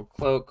 so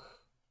cloak.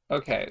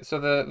 Okay, so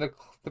the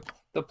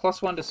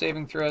 +1 to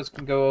saving throws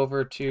can go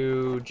over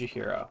to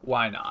Jaheira.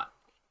 Why not?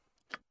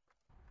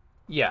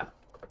 Yeah.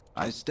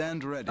 I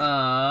stand ready.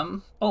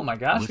 Oh my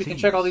gosh, we can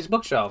check all these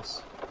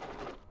bookshelves.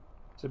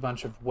 There's a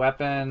bunch of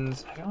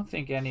weapons. I don't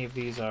think any of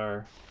these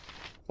are...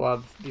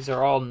 These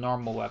are all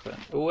normal weapons.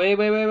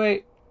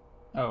 Wait.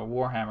 Oh,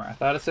 Warhammer. I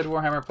thought it said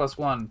Warhammer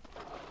 +1.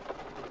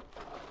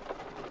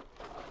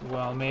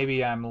 Well,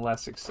 maybe I'm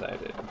less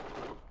excited.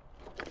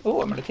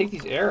 Oh, I'm gonna take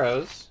these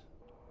arrows.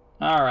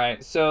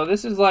 Alright, so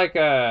this is like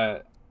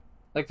a...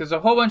 there's a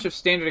whole bunch of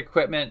standard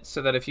equipment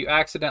so that if you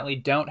accidentally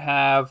don't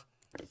have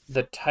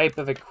the type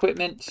of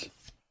equipment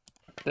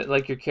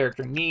that, your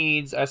character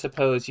needs, I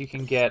suppose you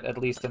can get at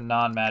least a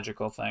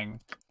non-magical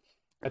thing.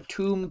 A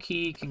tomb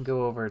key can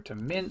go over to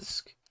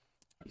Minsk.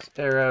 These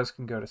arrows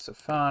can go to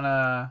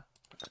Safana.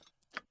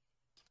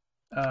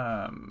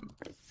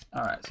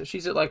 Alright, so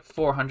she's at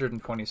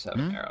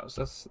 427 arrows.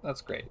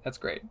 That's great.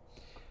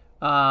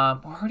 We're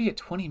already at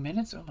 20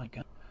 minutes? Oh my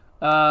god.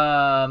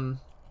 Well,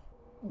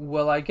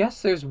 I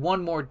guess there's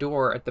one more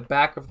door at the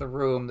back of the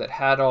room that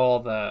had all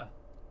that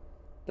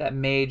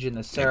mage and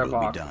the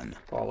Sarabok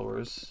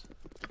followers.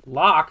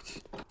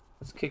 Locked.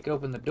 Let's kick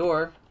open the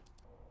door.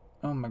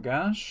 Oh my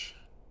gosh.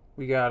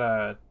 We got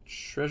a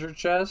treasure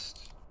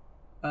chest.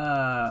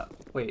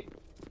 Wait.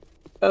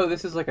 Oh,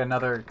 this is like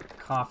another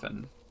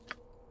coffin.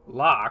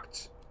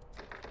 Locked.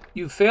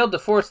 You failed to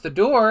force the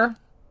door.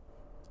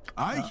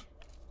 Aye.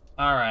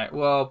 Alright,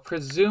 well,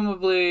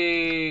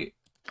 presumably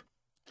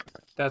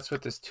that's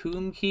what this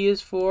tomb key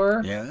is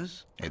for.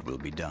 Yes, it will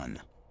be done.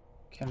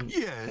 Can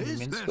Yes,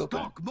 Minsk let's open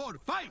it? talk more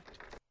fight.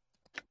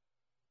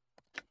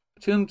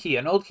 Tomb key.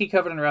 An old key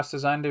covered in rust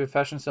designed to be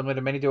fashioned similar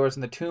to many doors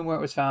in the tomb where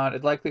it was found.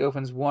 It likely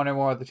opens one or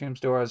more of the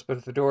tomb's doors, but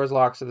if the door is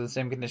locked so in the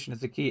same condition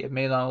as the key, it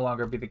may no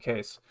longer be the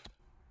case.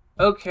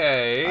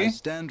 Okay. I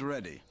stand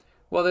ready.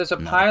 Well, there's a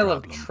pile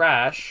of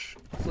trash.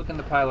 Let's look in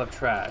the pile of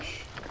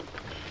trash.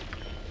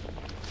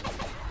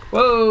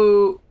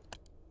 Whoa!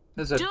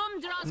 There's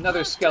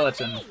another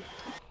skeleton.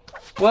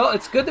 Well,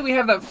 it's good that we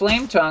have that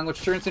flame tongue,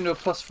 which turns into a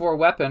 +4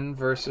 weapon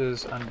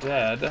versus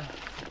undead.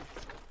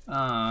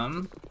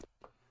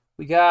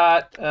 We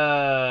got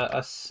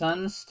a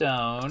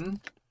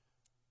sunstone,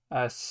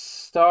 a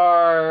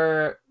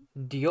star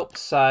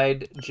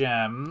diopside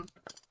gem,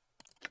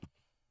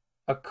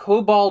 a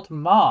cobalt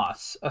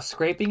moss, a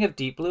scraping of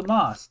deep blue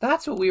moss.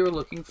 That's what we were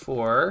looking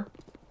for.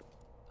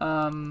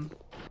 Can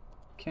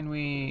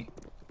we...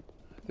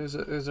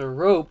 There's a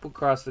rope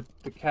across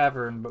the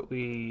cavern, but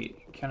we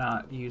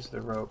cannot use the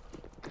rope.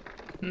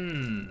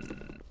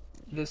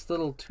 This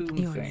little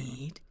tomb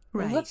thing.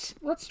 Right. Well,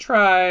 let's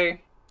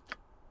try...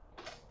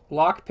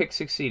 Lockpick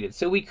succeeded.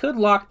 So we could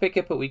lockpick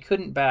it, but we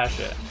couldn't bash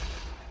it.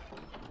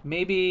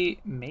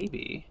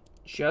 Maybe,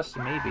 just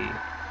maybe.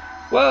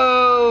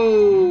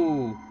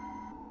 Whoa!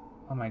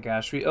 Oh my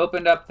gosh, we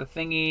opened up the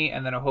thingy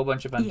and then a whole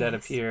bunch of undead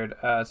appeared.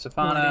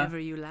 Safana. Whatever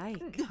you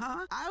like.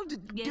 I'll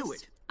do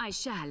it. I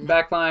shall.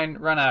 Backline,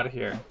 run out of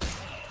here.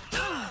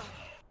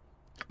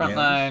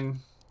 Frontline.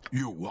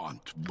 You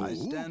want boo? I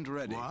stand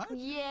ready. What?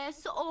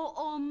 Yes, oh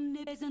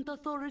omnipresent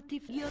authority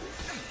figure.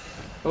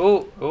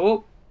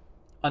 Oh.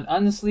 An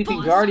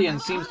unsleeping guardian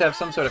seems to have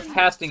some sort of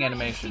casting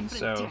animation,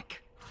 so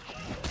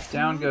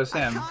down goes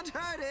him. I can't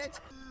hurt it.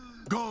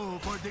 Go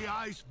for the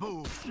ice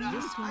boo.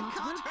 I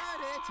can't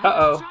hurt it.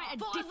 Uh-oh. Try a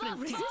different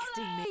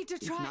Resisting me to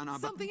try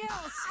something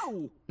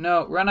else.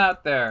 No, run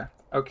out there.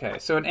 Okay,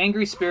 so an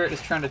angry spirit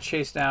is trying to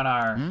chase down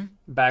our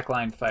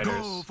backline fighters.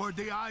 Go for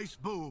the ice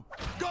boo.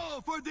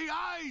 Go for the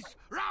ice.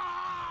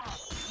 Rah!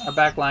 Our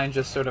backline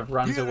just sort of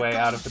runs Here away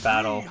out of the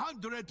battle.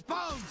 300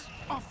 pounds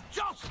of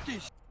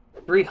justice.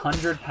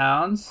 300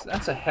 pounds?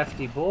 That's a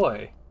hefty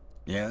boy.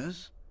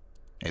 Yes,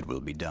 it will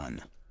be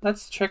done.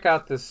 Let's check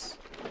out this.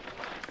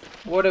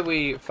 What do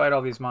we fight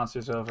all these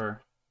monsters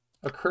over?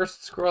 A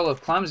cursed scroll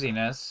of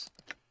clumsiness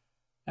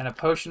and a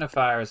potion of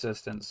fire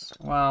resistance.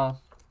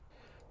 Well.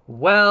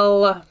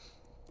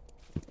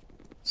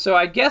 So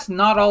I guess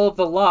not all of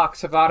the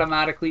locks have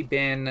automatically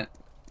been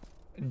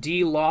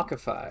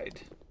de-lockified.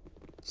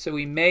 So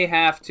we may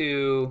have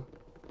to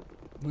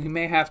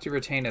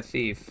retain a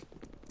thief.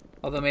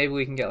 Although maybe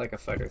we can get like a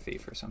fighter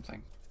thief or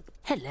something.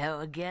 Hello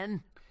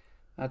again.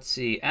 Let's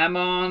see.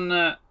 Ammon,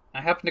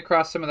 I happened to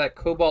cross some of that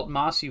cobalt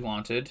moss you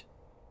wanted.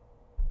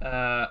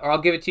 Or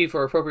I'll give it to you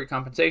for appropriate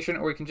compensation,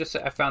 or we can just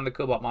say I found the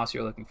cobalt moss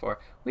you're looking for.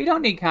 We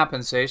don't need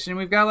compensation.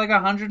 We've got like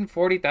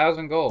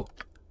 140,000 gold.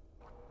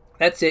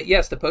 That's it.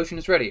 Yes, the potion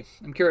is ready.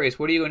 I'm curious,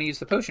 what are you going to use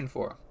the potion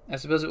for? I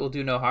suppose it will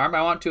do no harm.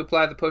 I want to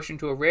apply the potion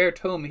to a rare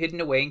tome hidden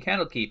away in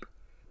Candlekeep.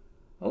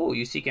 Oh,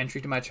 you seek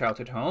entry to my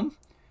childhood home?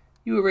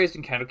 You were raised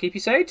in Candlekeep, you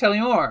say? Tell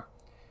me more.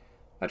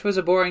 That was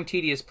a boring,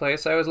 tedious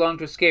place. I always longed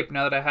to escape.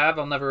 Now that I have,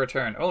 I'll never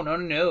return. Oh,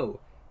 no.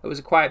 It was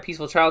a quiet,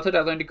 peaceful childhood. I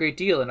learned a great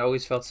deal and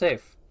always felt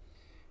safe.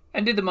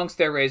 And did the monks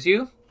there raise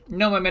you?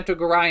 No, my mentor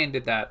Gorion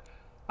did that.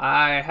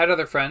 I had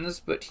other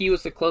friends, but he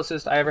was the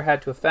closest I ever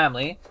had to a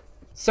family.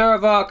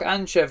 Sarabok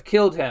Anshev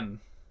killed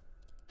him.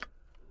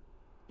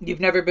 You've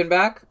never been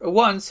back?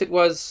 Once. It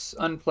was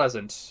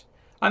unpleasant.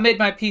 I made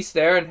my peace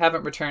there and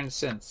haven't returned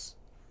since.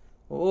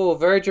 Oh,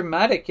 very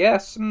dramatic,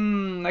 yes.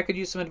 I could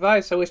use some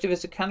advice. I wish to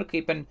visit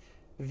Candlekeep and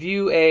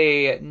view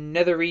a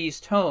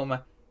Netherese tome.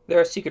 There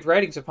are secret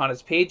writings upon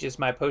its pages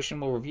my potion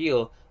will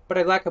reveal, but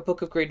I lack a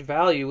book of great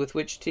value with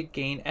which to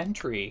gain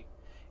entry.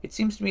 It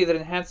seems to me that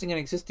enhancing an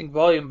existing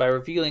volume by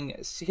revealing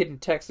hidden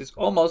text is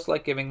almost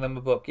like giving them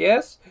a book,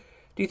 yes?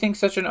 Do you think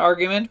such an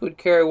argument would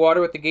carry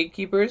water with the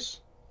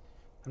gatekeepers?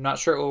 I'm not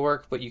sure it will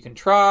work, but you can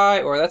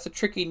try, or that's a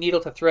tricky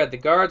needle to thread. The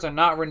guards are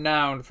not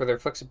renowned for their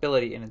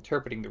flexibility in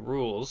interpreting the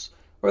rules,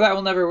 or that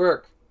will never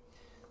work.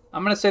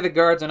 I'm going to say the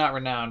guards are not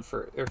renowned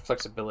for their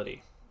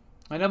flexibility.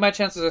 I know my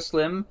chances are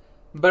slim,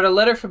 but a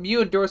letter from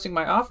you endorsing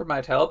my offer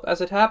might help.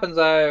 As it happens,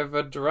 I have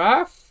a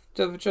draft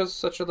of just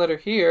such a letter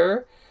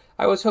here.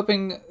 I was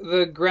hoping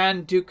the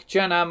Grand Duke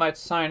Jenna might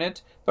sign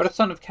it, but a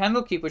son of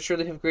Candlekeep would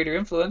surely have greater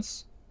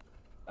influence.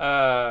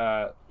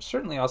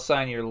 Certainly I'll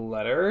sign your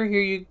letter.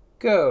 Here you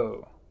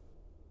go.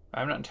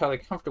 I'm not entirely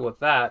comfortable with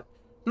that.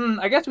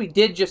 I guess we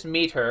did just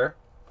meet her.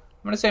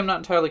 I'm going to say I'm not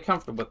entirely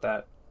comfortable with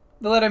that.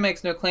 The letter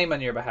makes no claim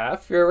on your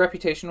behalf. Your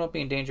reputation won't be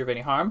in danger of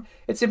any harm.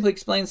 It simply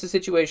explains the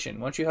situation.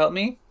 Won't you help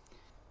me?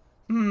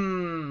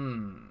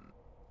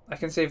 I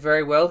can say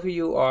very well who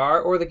you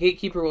are, or the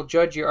gatekeeper will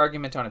judge your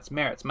argument on its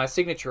merits. My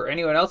signature, or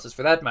anyone else's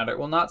for that matter,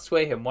 will not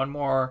sway him one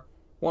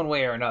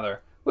way or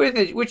another.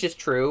 Which is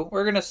true.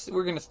 We're gonna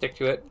stick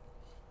to it.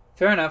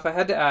 Fair enough. I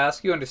had to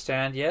ask. You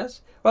understand,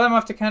 yes? Well, I'm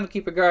off to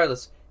Candlekeep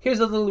regardless. Here's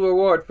a little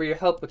reward for your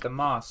help with the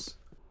moss.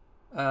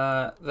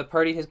 The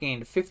party has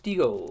gained 50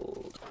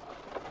 gold.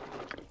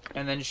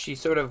 And then she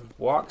sort of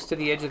walks to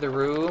the edge of the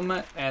room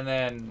and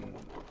then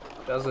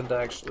doesn't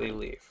actually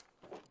leave.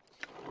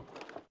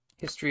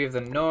 History of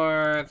the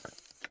North.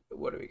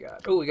 What do we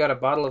got? Oh, we got a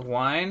bottle of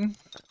wine.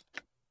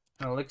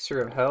 An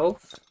elixir of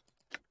health.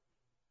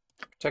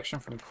 Protection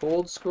from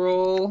cold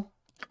scroll.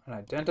 An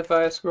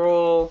identify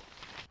scroll.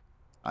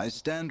 I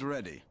stand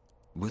ready.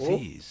 With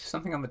ease.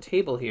 Something on the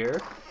table here.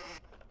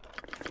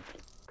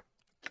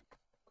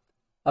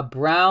 A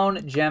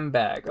brown gem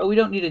bag. Oh, we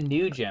don't need a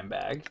new gem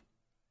bag.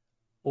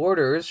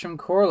 Orders from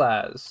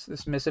Korlaz.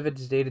 This missive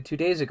is dated 2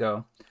 days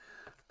ago.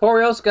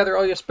 Porios, gather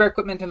all your spare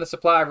equipment in the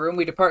supply room.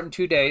 We depart in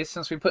 2 days.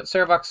 Since we put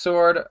Servok's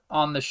sword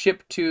on the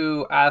ship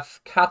to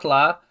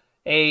Athkatla,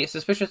 a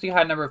suspiciously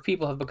high number of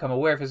people have become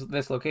aware of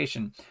this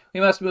location. We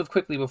must move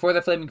quickly before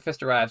the Flaming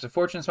Fist arrives. If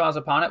fortune smiles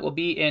upon it, we'll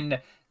be in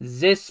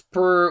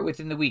Zispur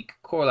within the week.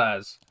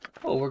 Korlaz.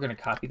 Oh, we're going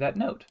to copy that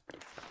note.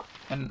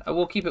 And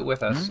we'll keep it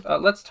with us.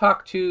 Let's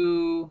talk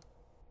to...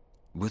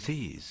 With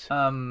ease.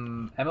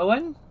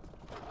 Emoen?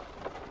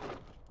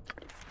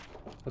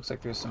 Looks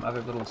like there's some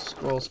other little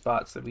scroll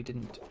spots that we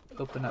didn't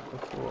open up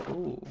before.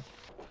 Ooh.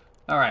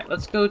 Alright,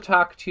 let's go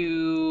talk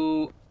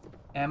to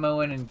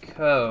Emoen and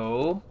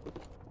Co.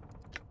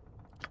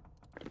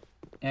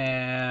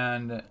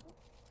 And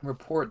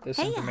report this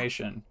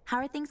information. How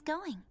are things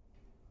going?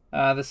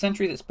 The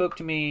sentry that spoke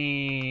to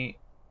me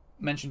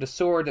mentioned a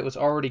sword that was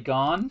already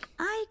gone.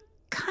 I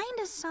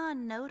kinda saw a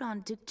note on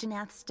Duke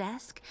Janath's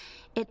desk.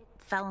 It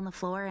fell on the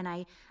floor and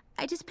I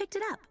just picked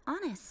it up,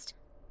 honest.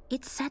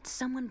 It said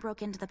someone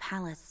broke into the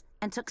palace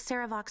and took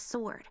Serevok's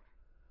sword.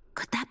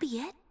 Could that be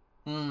it?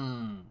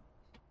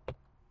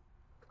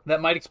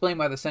 That might explain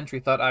why the sentry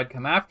thought I'd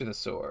come after the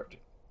sword.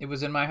 It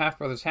was in my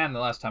half-brother's hand the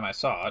last time I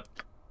saw it.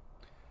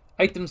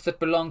 Items that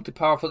belong to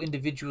powerful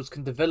individuals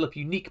can develop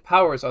unique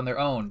powers on their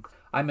own.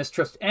 I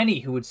mistrust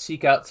any who would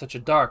seek out such a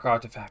dark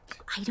artifact.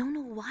 I don't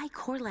know why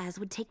Korlaz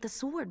would take the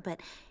sword,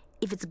 but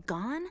if it's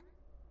gone,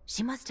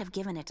 she must have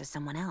given it to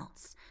someone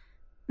else.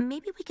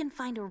 Maybe we can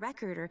find a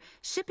record or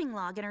shipping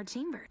log in her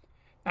chamber.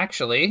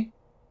 Actually,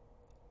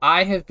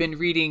 I have been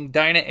reading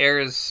Dinah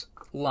Air's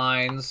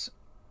lines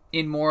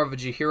in more of a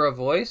Jaheira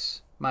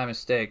voice. My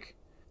mistake.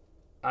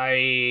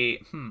 I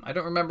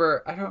don't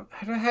remember. I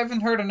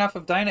haven't heard enough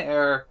of Dinah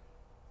Air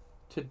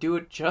to do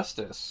it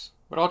justice.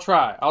 But I'll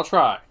try.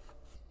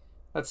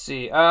 Let's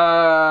see.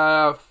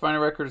 Find a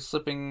record of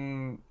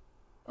slipping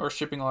or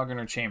shipping log in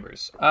her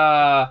chambers.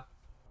 Why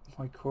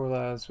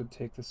Korlaz would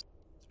take this.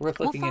 It's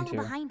worth looking into. We'll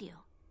follow behind you.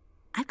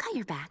 I've got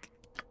your back.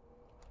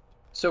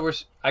 So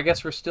I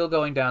guess we're still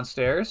going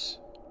downstairs?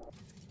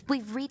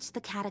 We've reached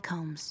the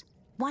catacombs.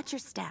 Watch your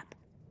step.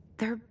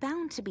 There are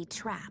bound to be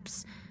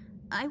traps.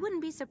 I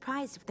wouldn't be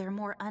surprised if there are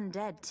more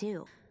undead,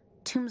 too.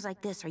 Tombs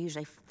like this are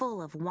usually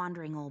full of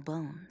wandering old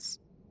bones.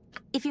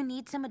 If you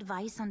need some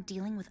advice on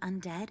dealing with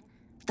undead,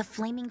 the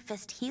Flaming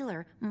Fist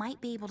healer might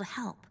be able to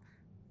help.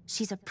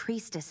 She's a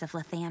priestess of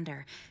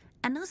Lathander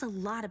and knows a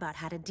lot about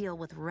how to deal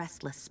with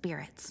restless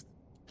spirits.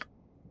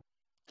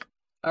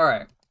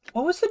 Alright.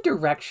 What was the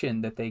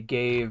direction that they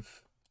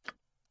gave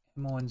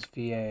Emoen's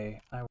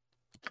VA?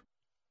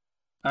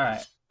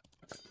 Alright.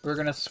 We're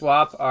going to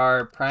swap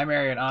our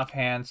primary and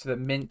offhand so that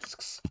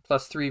Minsk's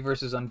 +3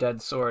 versus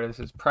undead sword is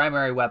his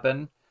primary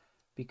weapon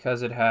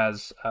because it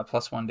has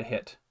 +1 to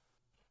hit.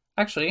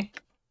 Actually.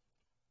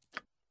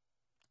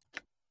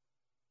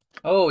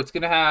 Oh, it's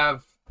going to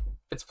have...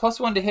 It's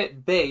 +1 to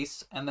hit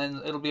base, and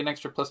then it'll be an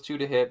extra +2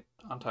 to hit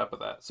on top of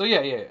that. So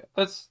yeah.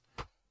 That's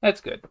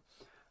good.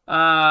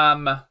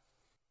 So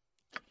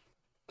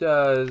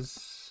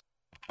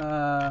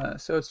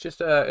it's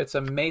just it's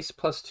a mace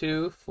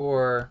 +2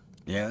 for...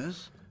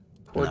 Yes?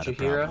 Poor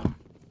Jaheira.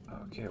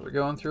 Okay, we're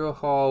going through a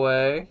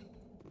hallway.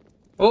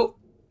 Oh!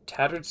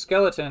 Tattered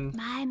skeleton.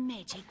 My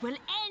magic will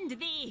end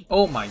thee!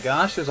 Oh my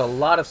gosh, there's a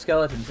lot of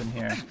skeletons in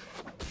here.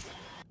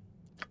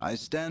 I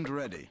stand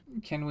ready.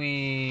 Can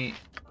we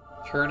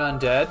turn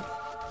undead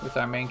with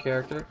our main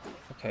character?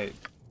 Okay.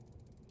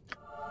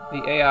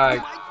 The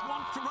AI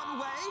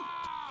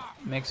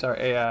makes our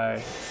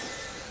AI...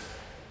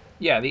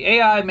 Yeah, the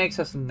AI makes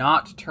us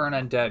not turn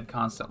undead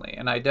constantly,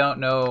 and I don't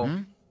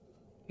know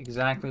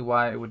exactly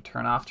why it would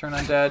turn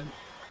undead.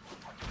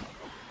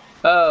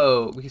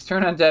 Oh, because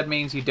turn undead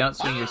means you don't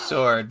swing your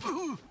sword.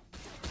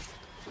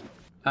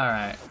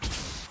 Alright.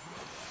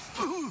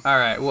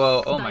 Alright,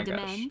 well, oh my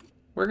gosh.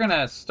 We're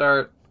gonna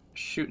start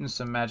shooting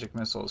some magic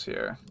missiles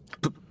here.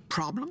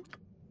 Problem?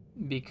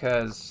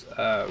 Because,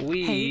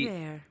 we... Hey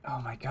there. Oh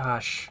my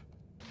gosh.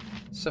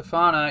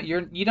 Safana,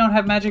 you don't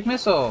have magic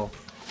missile!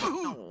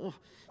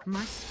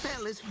 My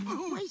spell is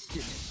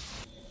wasted.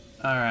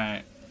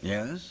 Alright.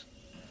 Yes?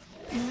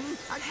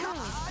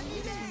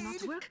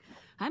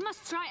 I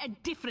must try a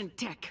different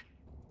tech.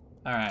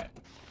 Alright.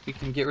 We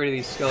can get rid of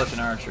these skeleton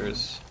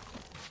archers.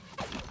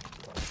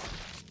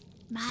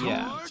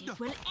 Yeah.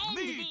 Will end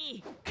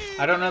thee.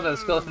 I don't know that the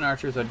skeleton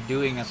archers are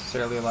doing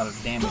necessarily a lot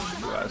of damage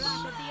to us.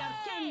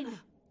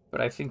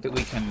 But I think that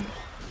we can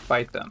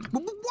fight them.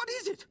 What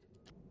is it?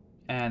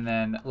 And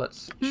then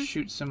let's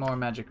shoot some more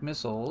magic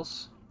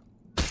missiles.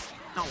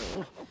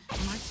 Oh,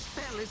 my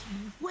spell is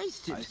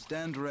wasted. I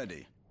stand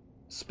ready.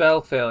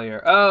 Spell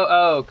failure.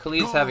 Oh,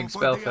 Khalid's having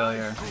spell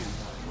failure.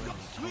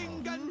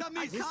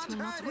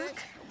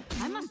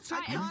 I must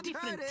try a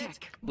different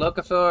tech.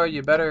 Locathor,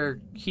 you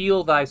better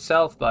heal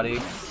thyself, buddy.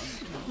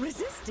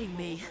 Resisting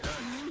me.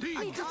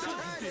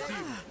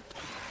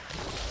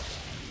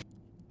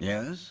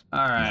 Yes?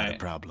 Alright. Not a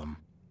problem.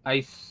 I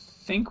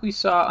think we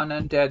saw an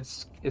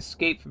undead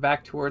escape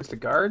back towards the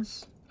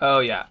guards. Oh,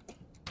 yeah.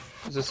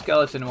 There's a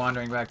skeleton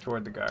wandering back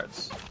toward the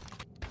guards.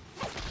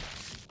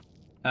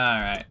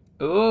 Alright.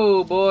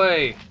 Oh,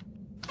 boy!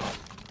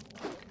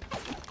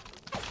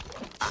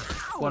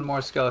 One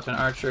more skeleton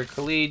archer.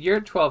 Khalid, you're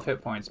at 12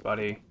 hit points,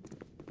 buddy.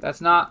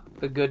 That's not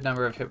a good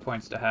number of hit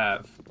points to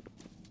have.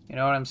 You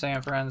know what I'm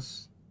saying,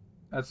 friends?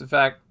 That's in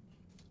fact,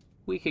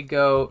 we could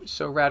go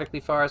so radically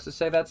far as to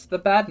say that's the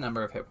bad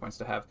number of hit points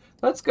to have.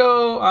 Let's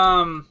go,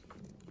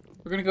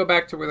 we're gonna go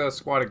back to where the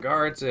squad of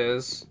guards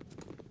is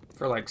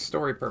for, like,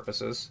 story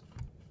purposes.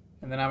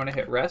 And then I'm gonna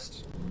hit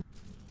rest.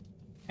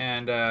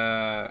 And,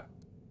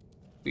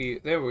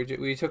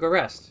 we took a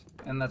rest.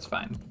 And that's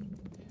fine.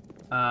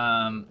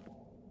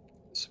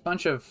 There's a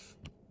bunch of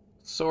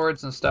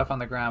swords and stuff on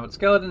the ground, but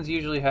skeletons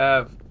usually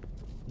have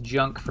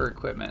junk for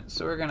equipment,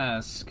 so we're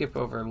gonna skip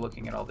over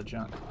looking at all the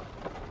junk.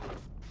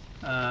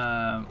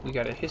 We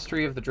got a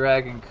History of the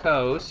Dragon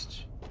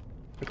Coast,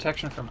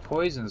 Protection from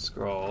Poison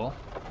Scroll,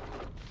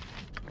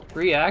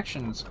 Free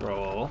Action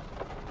Scroll,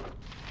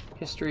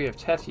 History of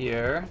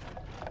Tethier.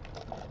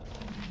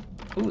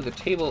 Ooh, the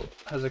table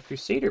has a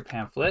Crusader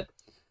pamphlet.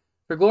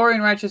 For glory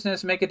and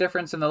righteousness, make a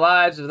difference in the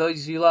lives of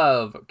those you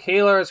love.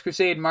 Kalar's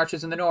crusade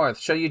marches in the north.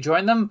 Shall you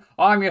join them?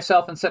 Arm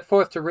yourself and set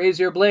forth to raise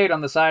your blade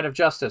on the side of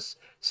justice.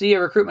 See a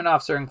recruitment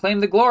officer and claim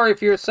the glory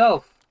for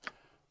yourself.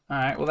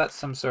 Alright, well that's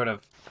some sort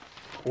of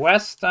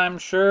quest, I'm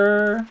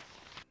sure.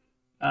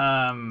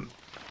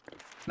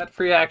 That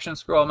free action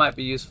scroll might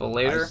be useful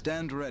later. I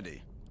stand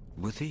ready.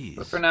 With ease.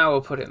 But for now,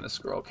 we'll put it in the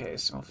scroll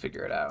case and we'll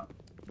figure it out.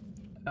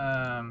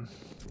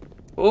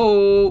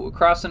 Oh, we're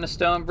crossing a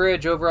stone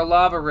bridge over a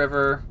lava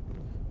river.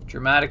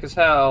 Dramatic as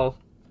hell.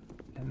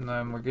 And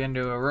then we're getting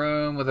to a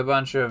room with a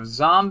bunch of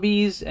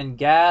zombies and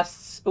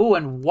ghasts. Oh,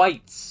 and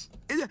whites.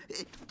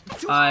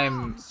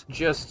 I'm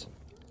just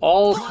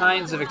all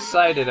kinds of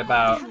excited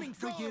about...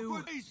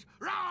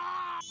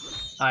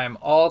 I'm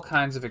all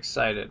kinds of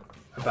excited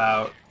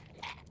about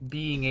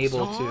being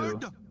able to...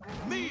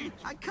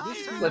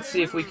 Let's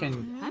see if we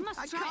can... I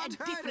must try a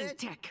different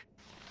tech.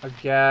 A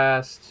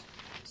ghast,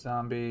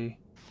 zombie...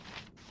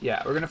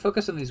 Yeah, we're gonna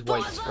focus on these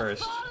whites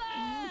first.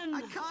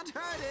 I can't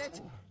hurt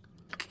it.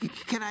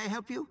 Can I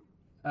help you?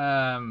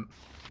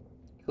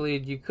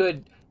 Khalid, you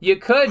could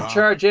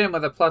charge in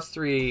with a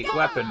 +3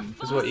 weapon,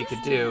 is what you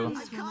could do.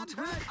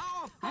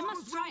 I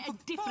must try a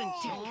different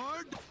tech.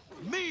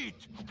 Meet.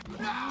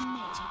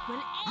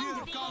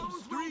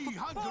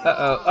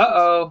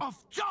 Uh-oh.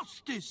 Of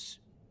justice.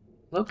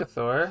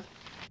 Locathor.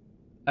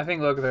 I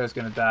think Locathor is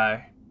gonna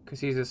die, because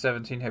he's at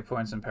 17 hit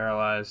points and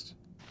paralyzed.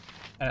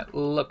 And it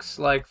looks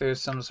like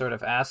there's some sort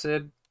of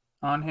acid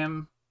on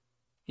him.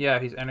 Yeah,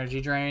 he's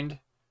energy drained.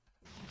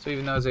 So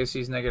even though his AC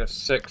is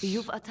 -6...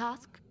 You've a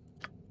task?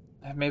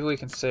 Maybe we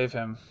can save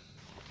him.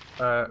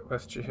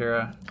 With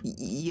Jaheira.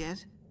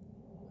 Yes?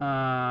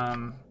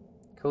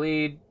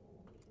 Khalid,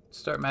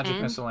 start magic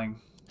missiling.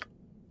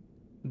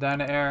 Down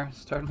to air,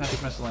 start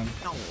magic missiling.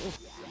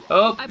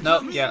 Oh,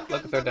 no, yeah,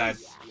 Locathor died.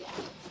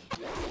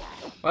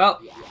 Well,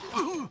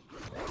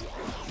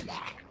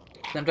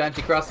 sometimes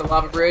you cross the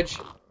lava bridge,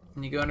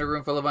 and you go into a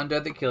room full of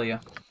undead that kill you.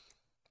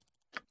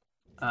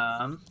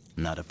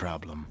 Not a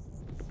problem.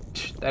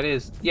 That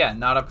is, yeah,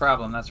 not a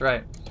problem, that's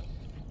right.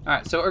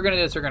 Alright, so what we're gonna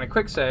do is we're gonna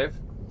quick save.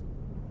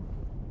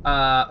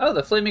 Oh,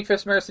 the Flaming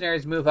Fist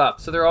mercenaries move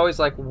up, so they're always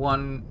like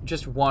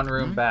just one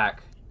room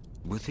back.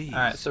 With ease.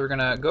 Alright, so we're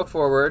gonna go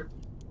forward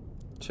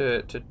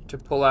to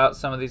pull out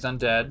some of these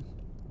undead.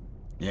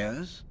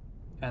 Yes?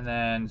 And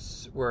then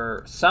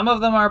some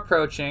of them are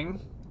approaching.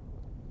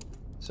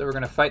 So we're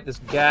gonna fight this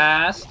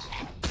ghast.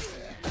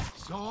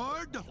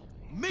 Sword.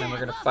 Then we're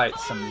gonna fight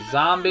some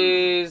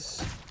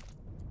zombies.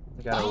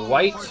 We got a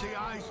white.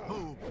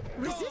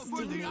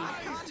 Resisting me.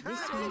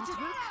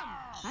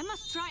 I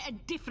must try a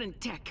different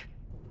tech.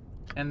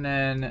 And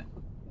then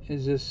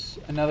is this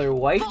another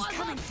white?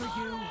 Coming for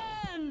you.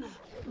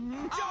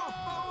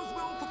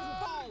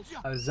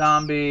 A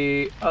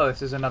zombie. Oh,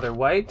 this is another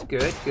white.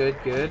 Good, good,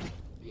 good.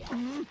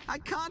 I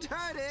can't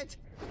hurt it.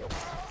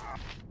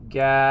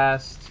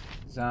 Ghast,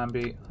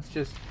 zombie.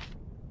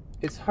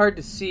 It's hard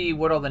to see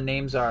what all the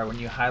names are when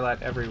you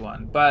highlight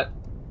everyone, but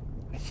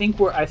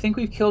think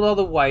we've killed all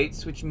the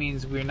whites, which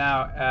means we're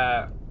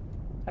now.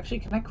 Actually,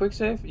 can I quick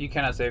save? You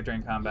cannot save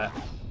during combat.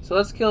 So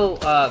let's kill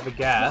the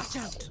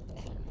gas.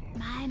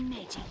 My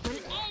magic will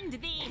end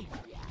thee.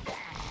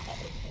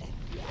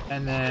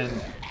 And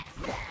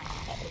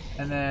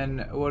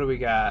then what do we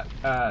got?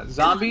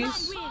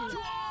 Zombies.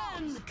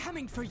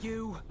 Coming for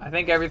you. I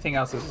think everything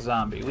else is a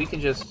zombie. We can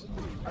just,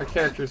 our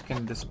characters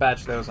can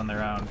dispatch those on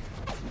their own.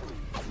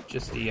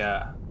 Just the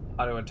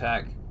auto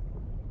attack.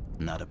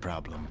 Not a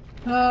problem.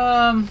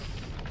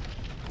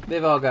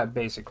 They've all got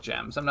basic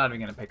gems. I'm not even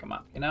gonna pick them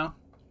up, you know?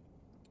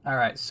 All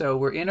right, so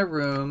we're in a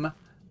room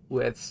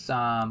with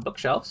some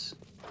bookshelves.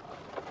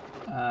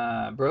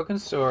 Broken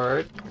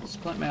sword,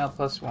 splint mail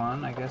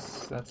 +1. I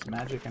guess that's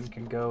magic and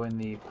can go in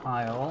the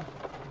pile.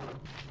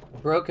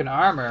 Broken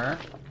armor,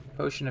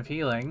 potion of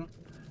healing.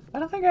 I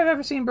don't think I've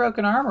ever seen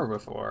broken armor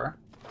before.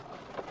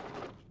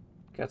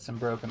 Got some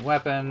broken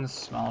weapons,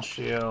 small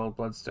shield,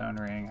 bloodstone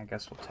ring. I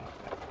guess we'll take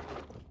that.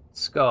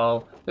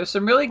 Skull. There's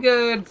some really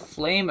good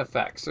flame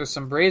effects. There's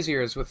some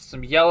braziers with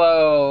some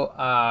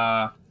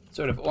yellow,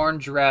 sort of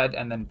orange red,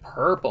 and then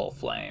purple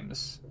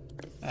flames.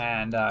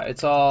 And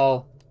it's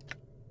all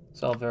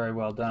very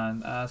well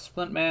done.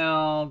 Splint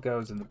mail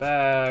goes in the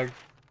bag.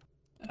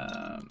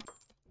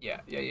 Yeah.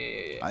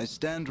 I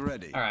stand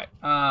ready. All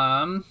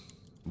right.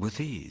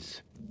 With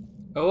ease.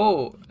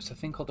 Oh, there's a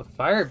thing called a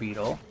fire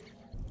beetle.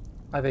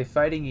 Are they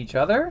fighting each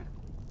other?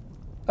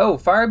 Oh,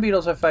 fire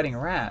beetles are fighting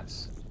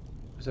rats.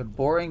 There's a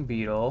boring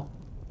beetle.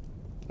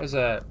 There's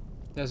a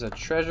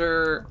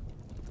treasure.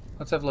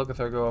 Let's have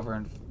Locathor go over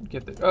and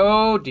get the.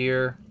 Oh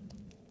dear!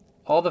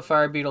 All the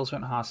fire beetles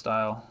went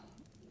hostile.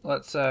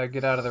 Let's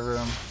get out of the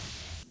room.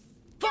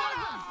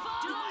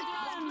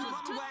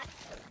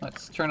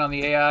 Let's turn on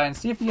the AI and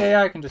see if the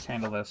AI can just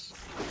handle this.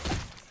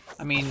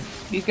 I mean,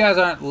 these guys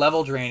aren't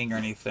level draining or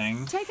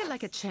anything. Take it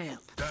like a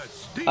champ.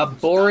 A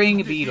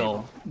boring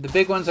beetle. The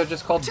big ones are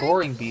just called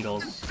boring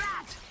beetles.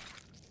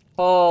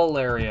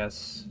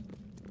 Hilarious.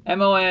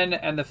 MON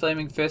and the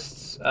Flaming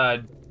Fists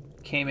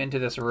came into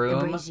this The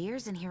room.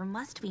 braziers in here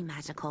must be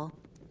magical.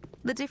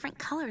 The different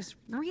colors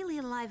really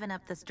liven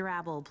up this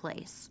drab old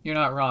place. You're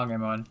not wrong,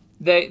 MON.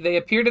 They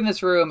appeared in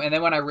this room, and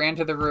then when I ran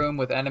to the room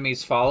with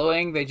enemies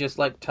following, they just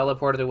like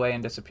teleported away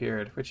and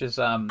disappeared, which is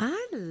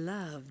I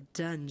love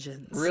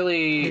dungeons.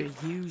 really.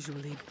 They're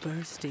usually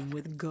bursting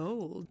with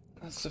gold.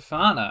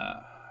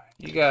 Safana,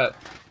 you got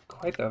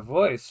quite the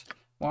voice.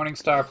 Morning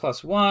Star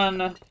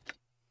 +1.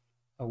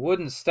 A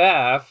wooden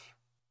staff.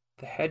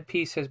 The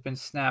headpiece has been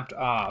snapped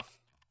off.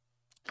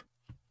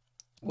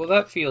 Well,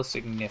 that feels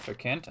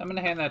significant. I'm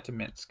gonna hand that to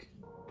Minsk.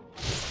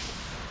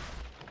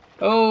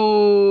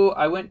 Oh,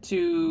 I went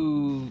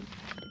to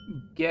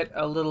get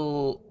a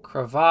little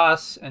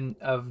crevasse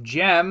of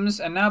gems,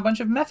 and now a bunch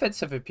of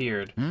mephits have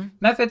appeared.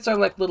 Mephits are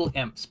like little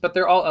imps, but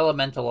they're all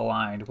elemental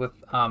aligned with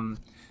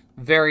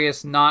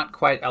various not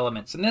quite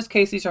elements. In this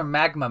case, these are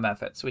magma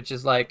mephits, which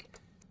is like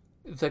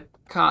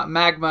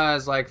magma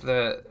is like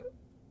the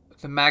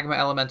magma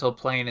elemental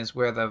plane is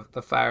where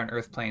the fire and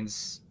earth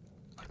planes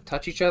like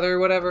touch each other or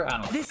whatever. I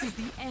don't know. This is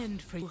the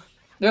end for you.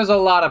 There's a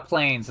lot of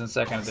planes in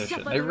 2nd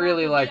edition. They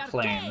really like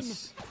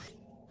planes.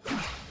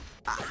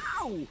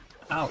 Ow!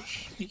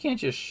 Ouch. You can't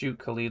just shoot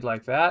Khalid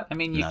like that. I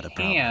mean, you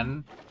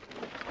can.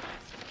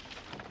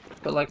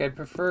 But, like, I'd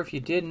prefer if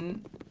you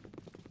didn't.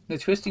 The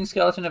twisting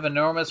skeleton of an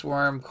enormous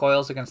worm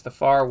coils against the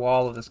far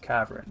wall of this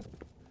cavern.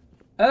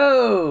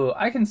 Oh,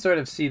 I can sort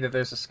of see that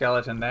there's a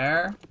skeleton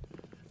there.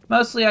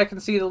 Mostly I can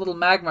see the little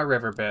magma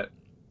river bit.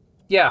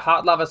 Yeah,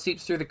 hot lava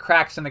seeps through the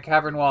cracks in the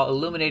cavern wall,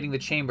 illuminating the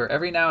chamber.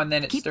 Every now and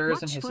then it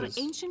stirs and Keep watch hisses.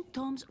 for ancient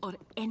tomes or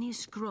any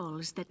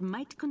scrolls that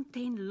might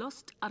contain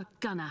lost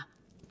arcana.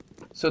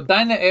 So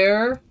Dinah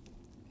Air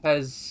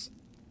has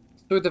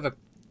sort of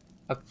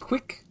a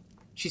quick...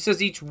 She says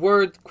each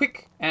word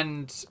quick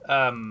and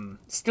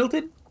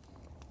stilted.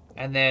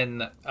 And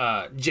then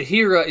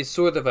Jaheira is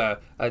sort of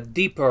a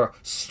deeper,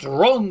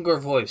 stronger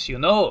voice, you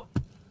know?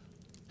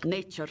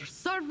 Nature's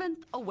servant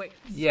awaits.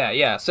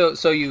 Yeah.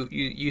 So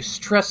you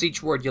stress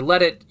each word. You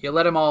let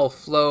them all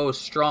flow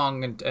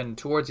strong and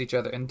towards each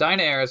other. And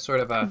Dinah Air is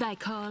sort of a... Thy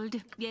called,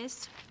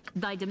 yes.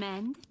 Thy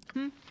demand,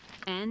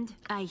 and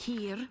I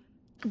hear.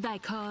 Thy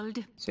called.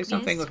 Say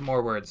something yes. with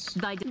more words.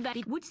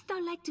 Wouldst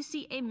thou like to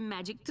see a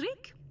magic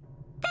trick?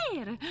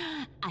 There,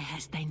 I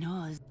has thy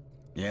nose.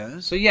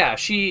 Yes? So yeah,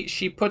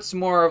 she puts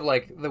more of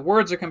like, the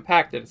words are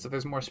compacted, so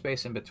there's more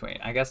space in between.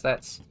 I guess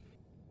that's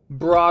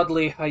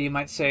broadly how you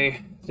might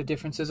say the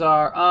differences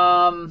are.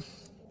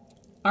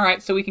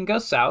 Alright, so we can go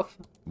south.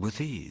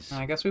 With ease.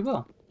 I guess we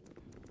will.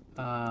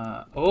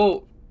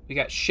 We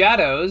got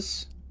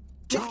shadows.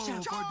 Go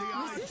for the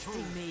eyes,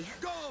 me.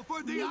 Go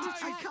for the eyes.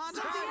 I can't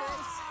hurt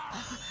it.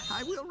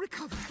 I will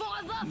recover.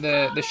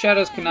 The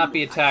shadows cannot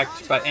be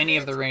attacked by any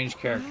of the ranged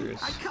characters.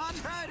 I can't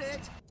hurt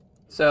it.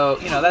 So,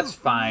 that's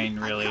fine,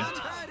 really. I can't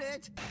hurt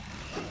it.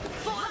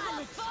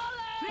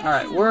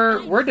 Alright,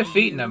 we're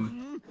defeating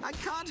them. I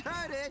can't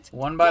hurt it.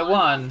 One by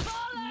one.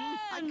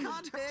 I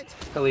can't hurt it.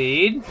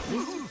 Khalid.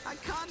 I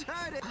can't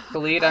hurt it.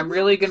 Khalid, I'm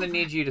really gonna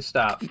need you to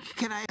stop.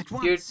 Can I at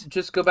once? You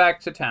just go back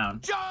to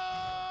town.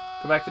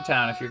 Go back to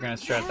town if you're gonna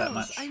stress that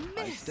much.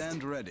 I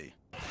stand ready.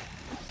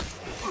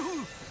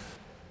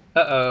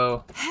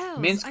 Uh-oh.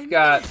 Minsk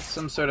got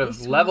some sort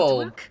of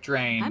level I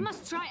drain.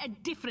 must try a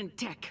different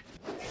tech.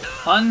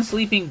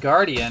 Unsleeping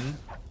Guardian.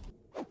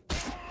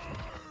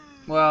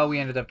 Well, we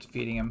ended up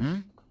defeating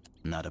him.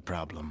 Not a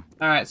problem.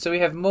 Alright, so we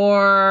have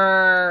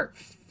more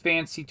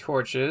fancy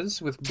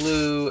torches with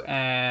blue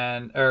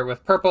and... or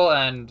with purple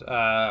and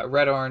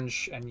red,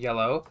 orange, and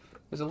yellow.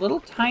 There's a little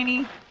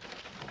tiny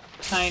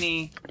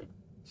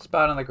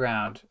spot on the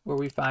ground where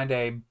we find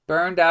a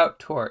burned out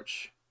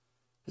torch.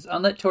 This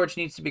unlit torch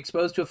needs to be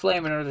exposed to a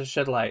flame in order to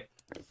shed light.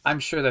 I'm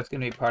sure that's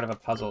going to be part of a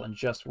puzzle in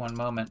just one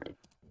moment.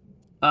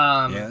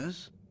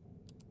 Yes?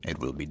 It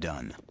will be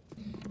done.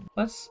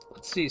 Let's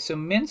see. So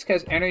Minsk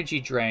has energy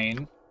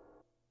drain.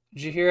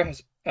 Jaheira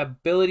has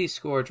ability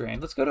score drain.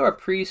 Let's go to our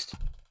priest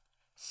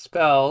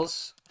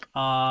spells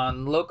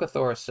on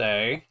Locathor,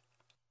 say.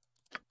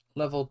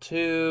 Level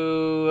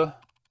 2.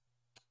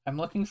 I'm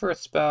looking for a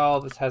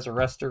spell that has a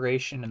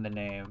restoration in the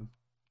name.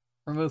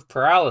 Remove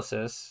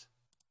paralysis.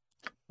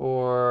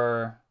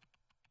 For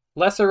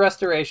lesser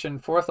restoration,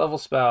 4th level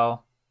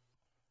spell.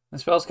 The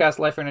spell's cast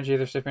life energy of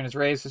the recipient is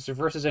raised. This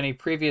reverses any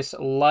previous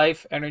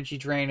life energy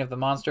drain of the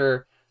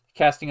monster. The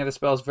casting of the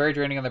spell is very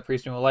draining on the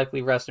priest and will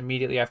likely rest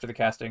immediately after the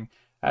casting,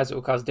 as it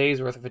will cause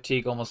days worth of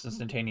fatigue almost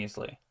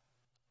instantaneously.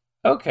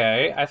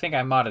 Okay, I think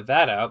I modded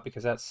that out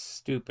because that's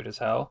stupid as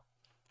hell.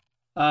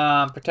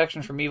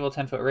 Protection from evil,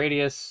 10-foot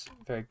radius.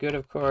 Very good,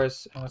 of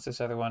course. And what's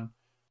this other one?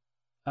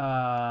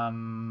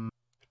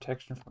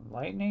 Protection from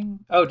lightning?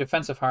 Oh,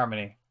 defensive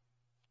harmony.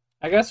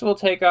 I guess we'll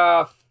take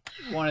off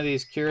one of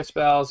these cure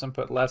spells and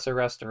put lesser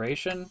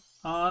restoration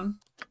on.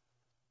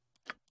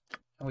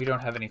 And we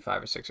don't have any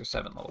 5 or 6 or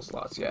 7 level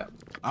slots yet.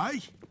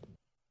 Aye.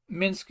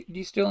 Minsk, do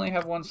you still only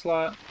have 1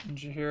 slot? And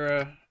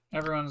Jaheira,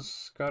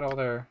 everyone's got all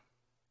their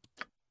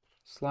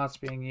slots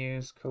being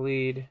used.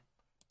 Khalid,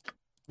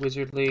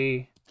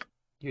 Wizardly,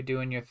 you're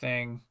doing your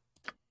thing.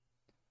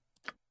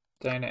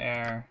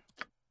 Dynaheir.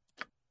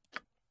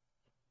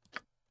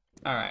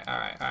 Alright.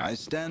 I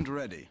stand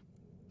ready.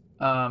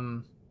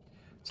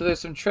 So there's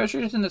some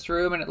treasures in this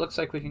room, and it looks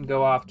like we can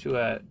go off to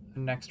a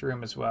next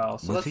room as well.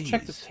 So let's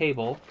check this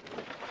table.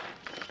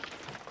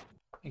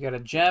 You got a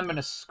gem and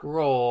a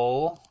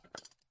scroll.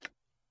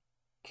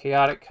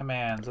 Chaotic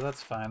commands. Oh,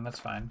 that's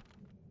fine.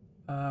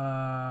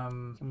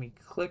 Can we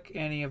click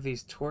any of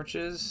these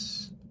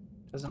torches?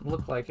 Doesn't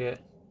look like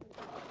it.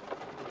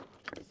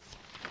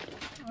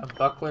 A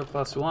buckler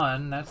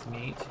 +1. That's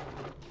neat.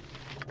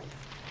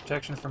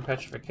 Protection from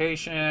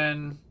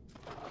petrification.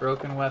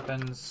 Broken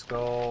weapons.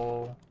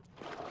 Skull.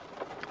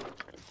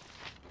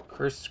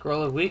 Cursed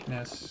scroll of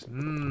weakness.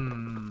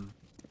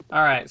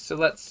 Alright, so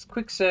let's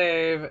quick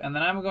save, and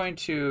then I'm gonna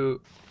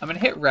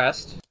hit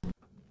rest.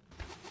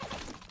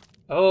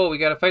 Oh, we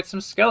gotta fight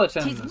some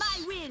skeletons. 'Tis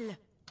my will.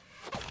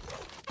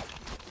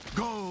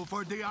 Go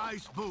for the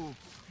eyes, boo.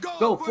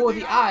 Go for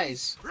the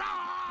eyes.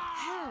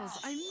 Hells,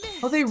 I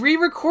missed. Oh, they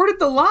re-recorded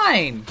the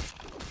line.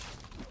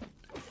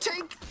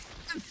 Take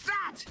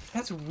that.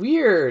 That's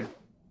weird.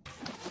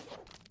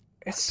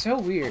 It's so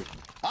weird.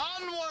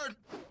 Onward.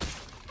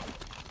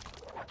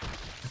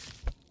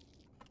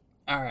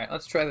 Alright,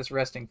 let's try this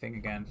resting thing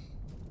again.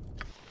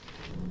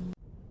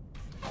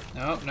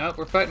 Nope,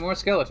 we're fighting more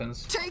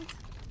skeletons. Take that.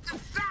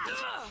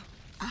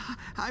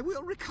 I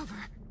will recover.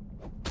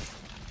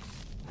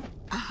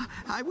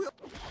 I will.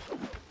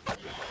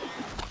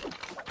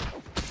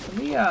 Let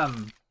me,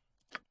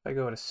 if I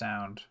go to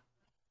sound.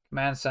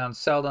 Command sounds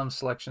seldom,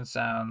 selection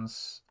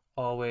sounds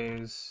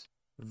always,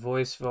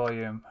 voice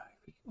volume.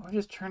 Or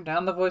just turn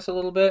down the voice a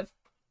little bit.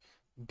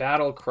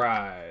 Battle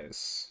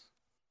cries.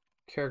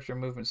 Character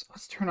movements.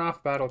 Let's turn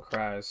off battle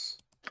cries.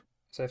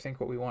 That's, I think,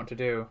 what we want to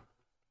do.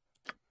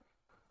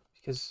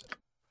 Because,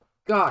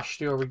 gosh,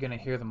 are we going to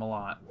hear them a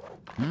lot.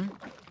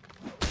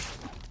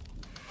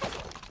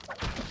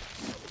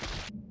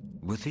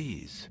 With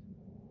ease.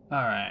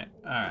 Alright.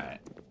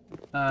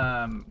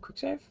 Quick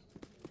save?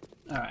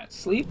 Alright,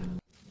 sleep.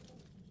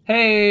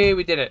 Hey,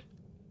 we did it.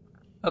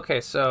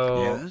 Okay,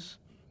 so... Yes?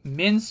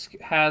 Minsk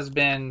has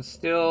been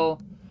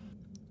still...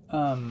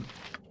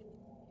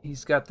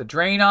 he's got the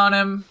drain on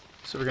him,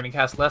 so we're going to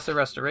cast Lesser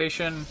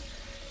Restoration,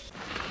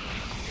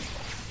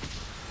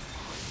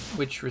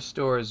 which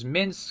restores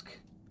Minsk,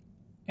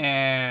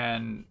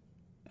 and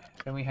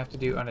then we have to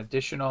do an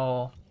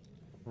additional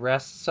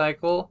rest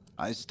cycle.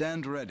 I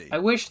stand ready. I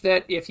wish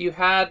that if you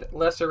had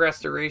Lesser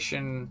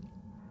Restoration,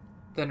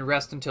 then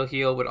Rest Until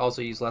Heal would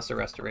also use Lesser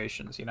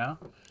Restorations, you know?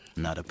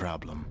 Not a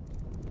problem.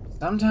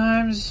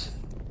 Sometimes.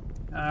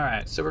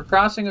 Alright, so we're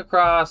crossing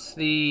across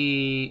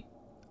the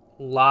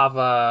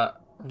lava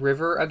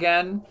river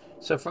again.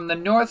 So from the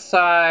north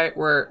side,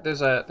 where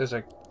there's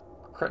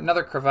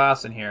another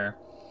crevasse in here.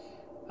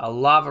 A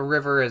lava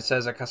river, it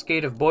says, a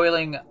cascade of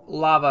boiling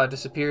lava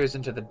disappears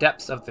into the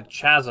depths of the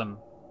chasm.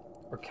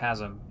 Or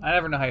chasm. I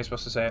never know how you're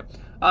supposed to say it.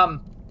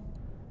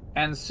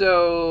 And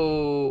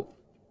so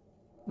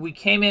we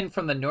came in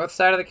from the north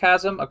side of the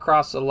chasm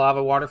across a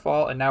lava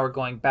waterfall, and now we're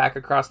going back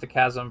across the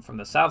chasm from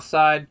the south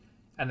side,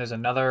 and there's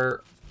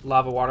another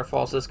lava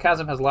waterfall. So this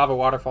chasm has lava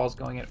waterfalls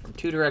going in from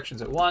 2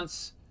 directions at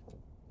once,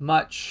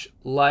 much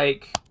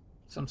like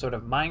some sort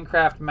of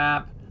Minecraft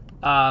map.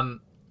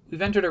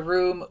 We've entered a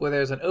room where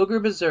there's an ogre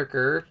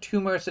berserker, 2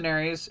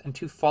 mercenaries, and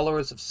 2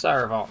 followers of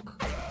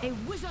Sarvalk. A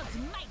wizard's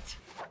might.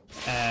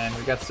 And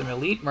we got some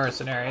elite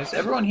mercenaries.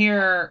 Everyone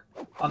here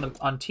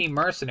on Team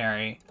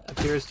Mercenary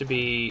appears to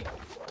be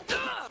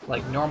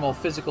like normal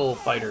physical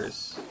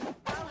fighters.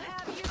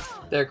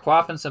 They're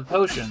quaffing some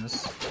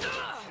potions.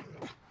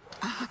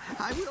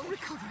 I will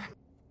recover.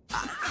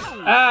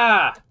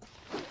 Ah!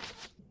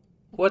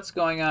 What's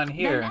going on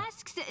here? Then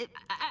asks,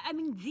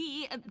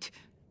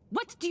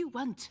 what do you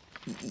want?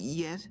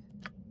 Yes?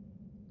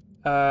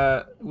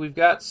 We've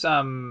got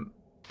some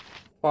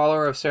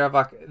follower of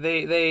Sarvalk.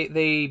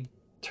 They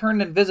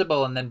turned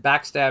invisible and then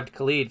backstabbed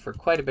Khalid for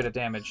quite a bit of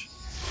damage.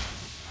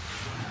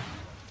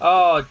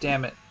 Oh,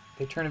 damn it.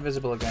 They turn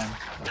invisible again.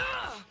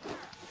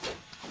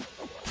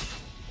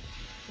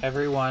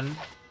 Everyone.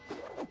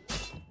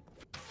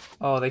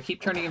 Oh, they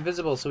keep turning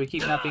invisible, so we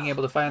keep not being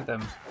able to find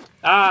them.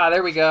 Ah,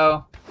 there we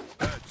go.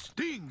 That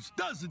stings,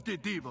 doesn't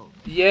it, Evil?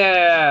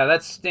 Yeah,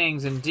 that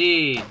stings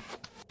indeed.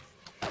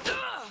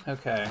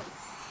 Okay.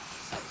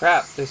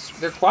 Crap,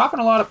 they're quaffing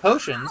a lot of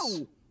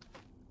potions.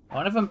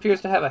 One of them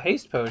appears to have a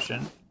haste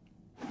potion.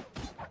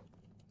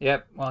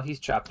 Yep, well, he's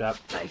chopped up.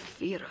 I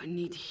fear I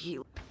need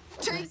heal.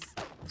 Take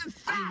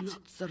I'll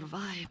not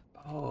survive.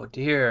 Oh,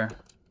 dear.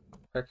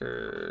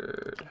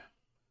 Record.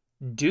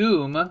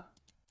 Doom?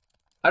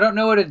 I don't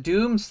know what a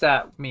doom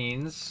stat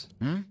means.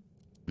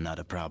 Not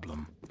a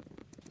problem.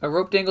 A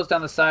rope dangles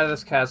down the side of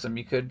this chasm.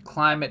 You could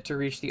climb it to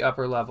reach the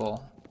upper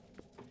level.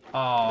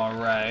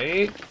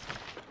 Alright.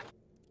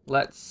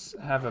 Let's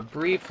have a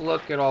brief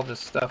look at all this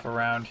stuff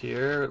around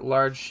here.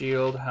 Large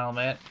shield,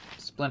 helmet,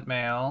 splint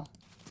mail.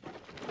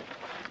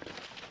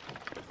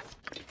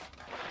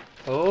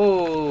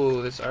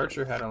 Oh, this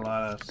archer had a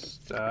lot of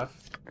stuff.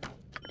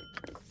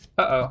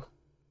 Uh-oh.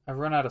 I've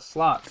run out of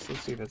slots.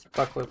 Let's see, that's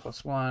buckler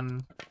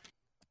 +1.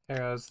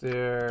 Arrows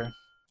there.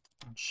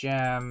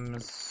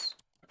 Gems.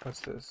 What's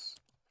this?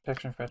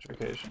 Protection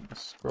petrification. A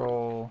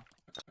scroll.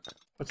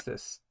 What's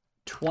this?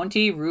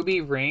 20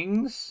 ruby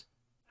rings?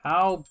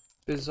 How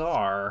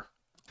bizarre.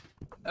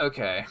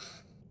 Okay.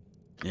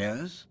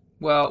 Yes?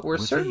 Well, we're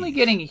certainly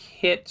getting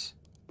hit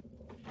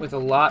with a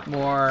lot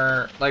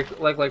more, like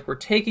we're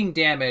taking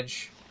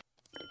damage,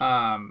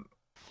 and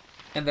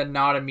then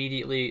not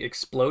immediately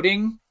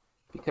exploding,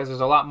 because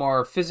there's a lot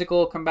more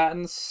physical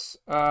combatants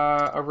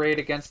arrayed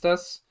against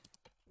us,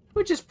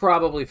 which is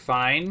probably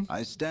fine.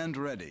 I stand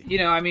ready. You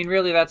know, I mean,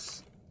 really,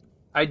 that's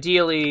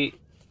ideally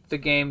the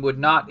game would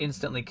not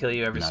instantly kill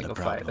you every single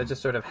fight. That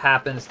just sort of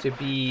happens to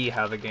be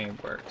how the game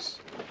works.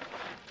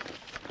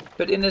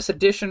 But in this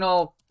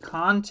additional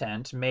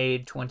content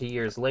made 20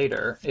 years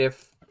later,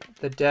 if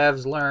the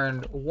devs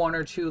learned 1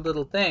 or 2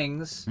 little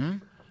things,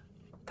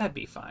 that'd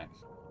be fine.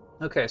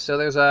 Okay, so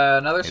there's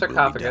another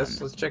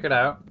sarcophagus. Let's check it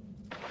out.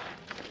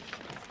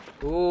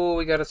 Ooh,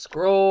 we got a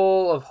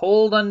scroll of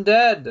Hold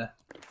Undead.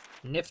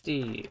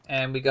 Nifty.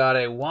 And we got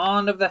a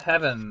Wand of the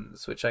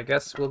Heavens, which I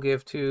guess we'll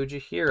give to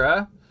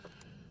Jaheira.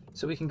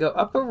 So we can go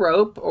up a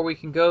rope, or we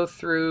can go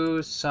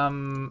through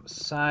some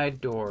side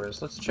doors.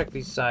 Let's check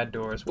these side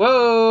doors.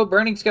 Whoa!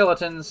 Burning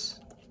skeletons!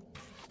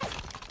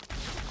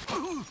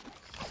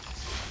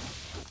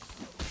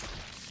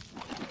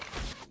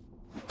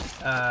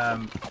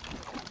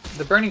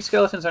 The burning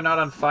skeletons are not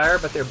on fire,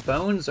 but their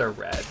bones are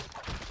red.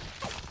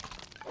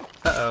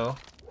 Uh-oh.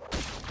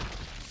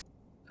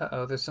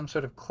 Uh-oh, there's some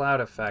sort of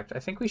cloud effect. I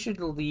think we should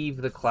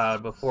leave the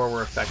cloud before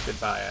we're affected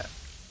by it.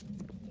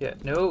 Yeah,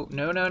 no.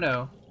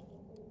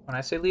 When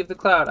I say leave the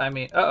cloud, I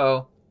mean...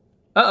 Uh-oh.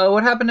 Uh-oh,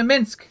 what happened to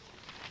Minsc?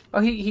 Oh,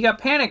 he got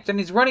panicked and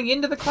he's running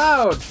into the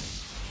cloud!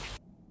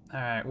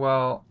 Alright,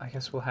 well, I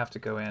guess we'll have to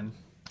go in.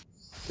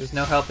 There's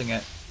no helping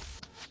it.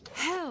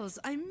 Hells,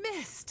 I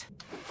missed!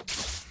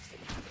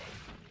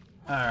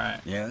 Alright.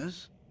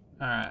 Yes?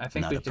 Alright, I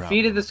think we've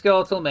defeated the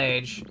skeletal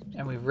mage,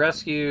 and we've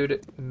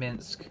rescued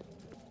Minsc.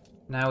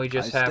 Now we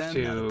just have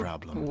to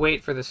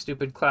wait for the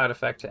stupid cloud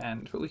effect to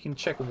end. But we can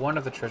check one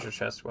of the treasure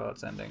chests while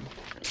it's ending.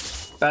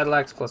 Battle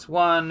axe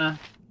 +1.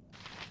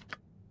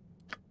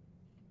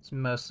 It's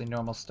mostly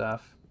normal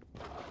stuff.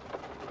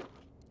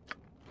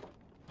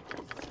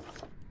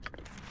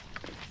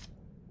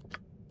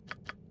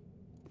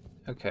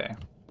 Okay.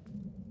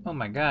 Oh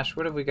my gosh,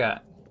 what have we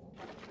got?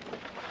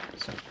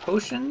 Some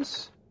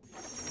potions?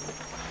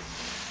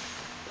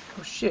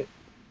 Oh shit.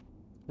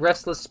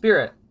 Restless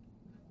spirit.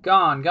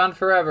 Gone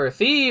forever.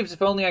 Thieves!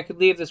 If only I could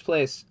leave this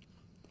place.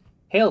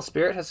 Hail,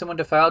 spirit, has someone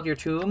defiled your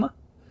tomb?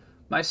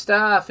 My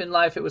staff in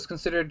life, it was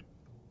considered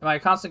my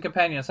constant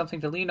companion, something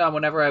to lean on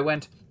whenever I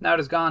went. Now it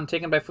is gone,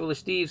 taken by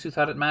foolish thieves who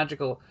thought it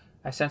magical.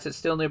 I sense it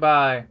still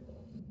nearby.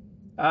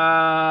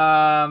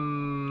 I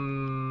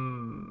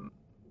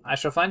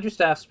shall find your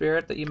staff,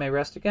 spirit, that you may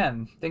rest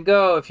again. Then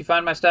go. If you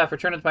find my staff,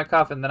 return it to my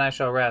coffin, then I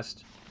shall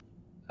rest.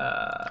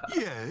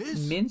 Yes.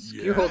 Minsk,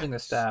 you're holding the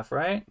staff,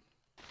 right?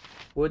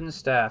 Wooden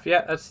staff.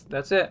 Yeah,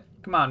 that's it.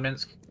 Come on,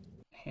 Minsk.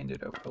 Hand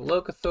it over to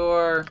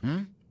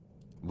Locathor.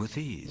 With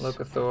ease.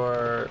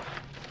 Locathor,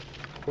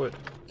 put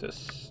the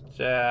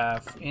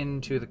staff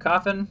into the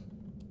coffin,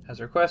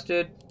 as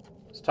requested.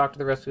 Let's talk to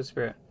the rescue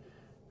spirit.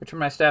 Return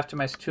my staff to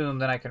my tomb,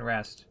 then I can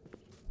rest.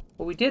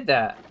 Well, we did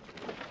that.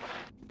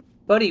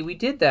 Buddy, we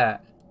did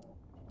that.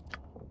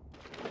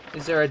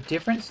 Is there a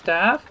different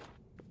staff?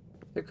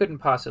 There couldn't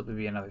possibly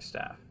be another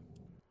staff.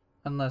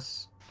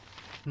 Unless...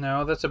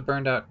 No, that's a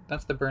burned out...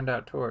 That's the burned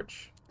out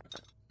torch.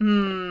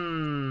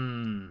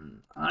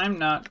 I'm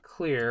not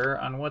clear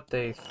on what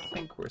they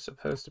think we're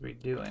supposed to be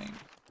doing.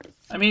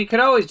 I mean, it could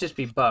always just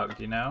be bugged,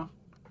 you know?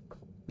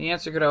 The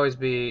answer could always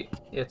be,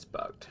 it's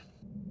bugged.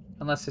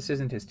 Unless this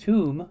isn't his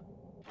tomb.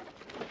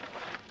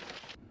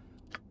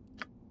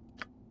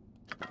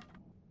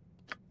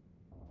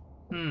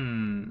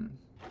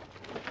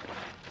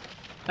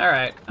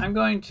 Alright, I'm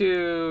going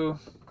to...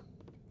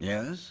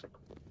 Yes?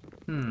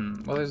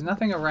 Well, there's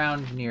nothing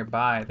around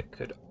nearby that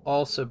could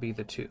also be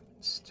the tomb.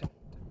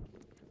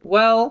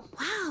 Well...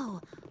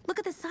 Wow, look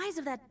at the size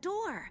of that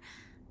door.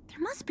 There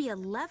must be a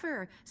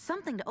lever or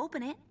something to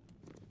open it.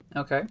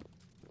 Okay.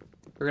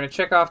 We're gonna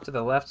check off to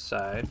the left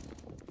side.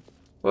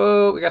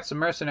 Whoa, we got some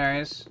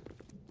mercenaries.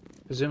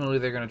 Presumably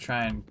they're gonna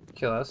try and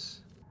kill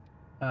us.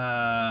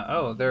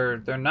 Oh,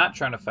 they're not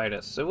trying to fight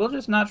us, so we'll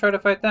just not try to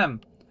fight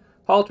them.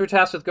 Halt, we're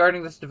tasked with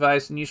guarding this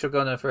device, and you shall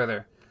go no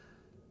further.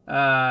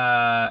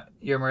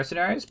 You're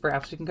mercenaries?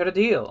 Perhaps we can cut a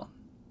deal.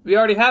 We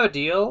already have a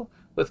deal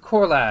with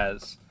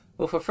Korlaz.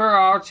 We'll fulfill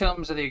our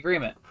terms of the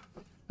agreement.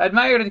 I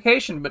admire your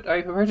dedication, but are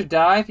you prepared to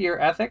die for your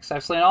ethics?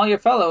 I've slain all your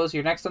fellows.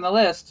 You're next on the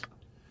list.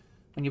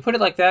 When you put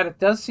it like that, it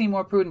does seem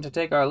more prudent to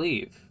take our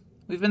leave.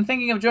 We've been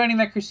thinking of joining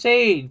that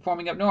crusade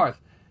forming up north.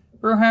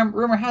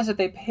 Rumor has it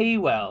they pay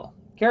well.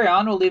 Carry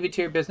on, we'll leave you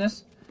to your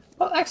business.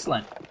 Well,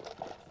 excellent.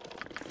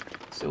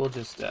 So we'll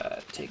just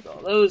take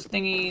all those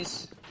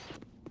thingies.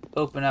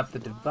 Open up the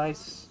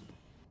device.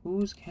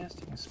 Who's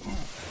casting a spell?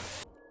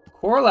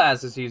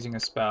 Korlaz is using a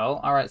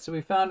spell. Alright, so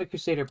we found a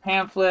Crusader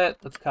pamphlet.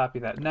 Let's copy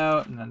that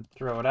note and then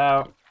throw it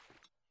out.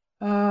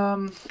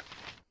 Was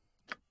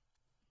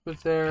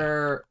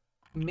there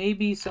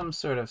maybe some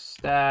sort of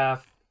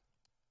staff?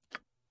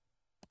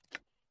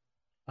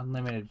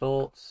 Unlimited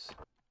bolts.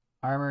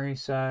 Army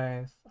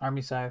scythe.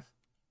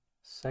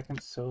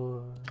 Second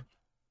sword.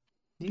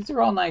 These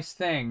are all nice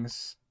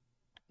things.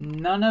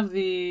 None of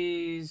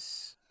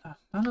those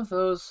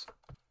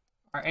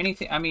are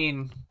anything. I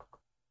mean,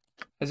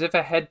 as if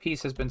a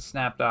headpiece has been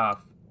snapped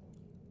off.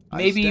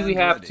 Maybe we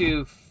have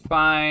to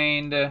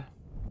find the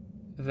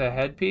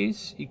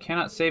headpiece. You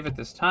cannot save it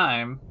this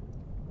time.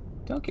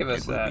 Don't give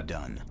us that.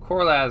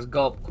 Korlaz,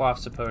 gulp,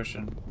 quaffs a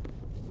potion.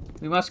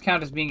 We must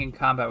count as being in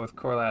combat with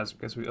Korlaz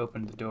because we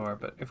opened the door.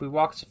 But if we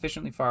walk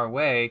sufficiently far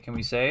away, can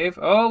we save?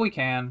 Oh, we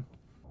can.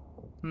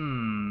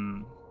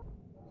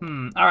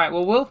 Alright,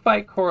 well, we'll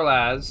fight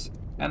Korlaz,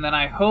 and then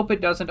I hope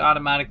it doesn't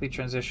automatically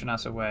transition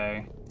us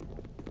away.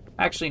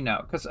 Actually,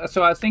 no.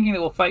 So I was thinking that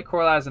we'll fight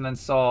Korlaz and then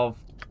solve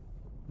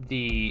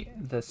the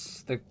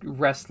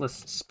restless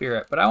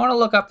spirit. But I want to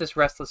look up this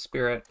restless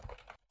spirit.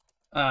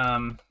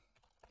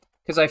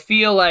 Because I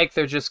feel like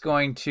they're just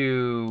going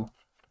to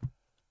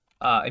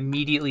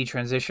immediately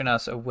transition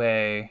us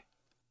away.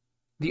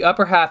 The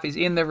upper half is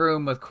in the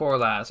room with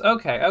Korlaz.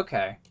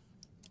 Okay.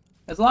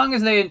 As long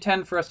as they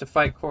intend for us to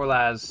fight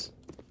Korlaz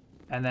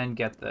and then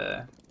get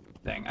the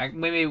thing.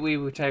 Maybe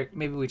we talk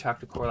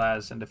to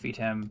Korlaz and defeat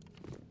him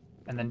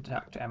and then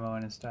talk to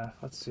Emoen and stuff.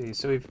 Let's see.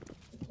 So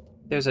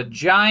there's a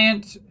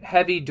giant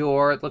heavy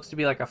door. It looks to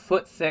be like a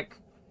foot thick,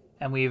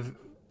 and we've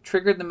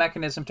triggered the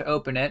mechanism to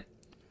open it.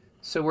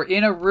 So we're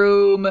in a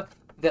room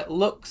that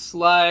looks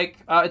like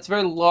it's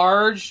very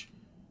large.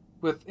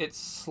 It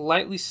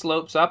slightly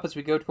slopes up as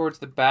we go towards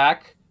the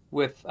back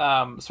with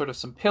sort of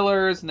some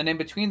pillars, and then in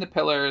between the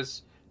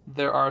pillars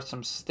there are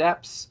some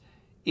steps.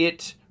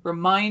 It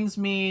reminds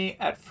me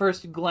at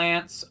first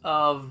glance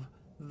of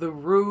the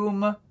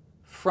room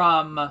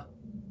from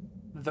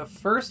the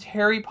first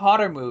Harry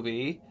Potter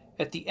movie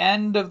at the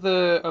end of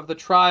the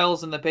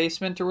trials in the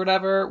basement or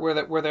whatever, where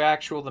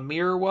the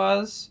mirror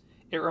was.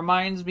 It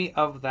reminds me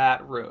of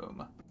that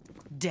room.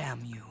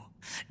 Damn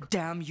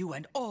you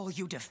and all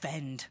you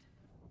defend.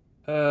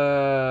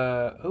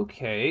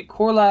 Okay.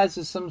 Korlaz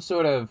is some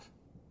sort of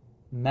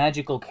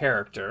magical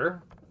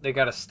character. They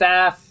got a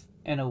staff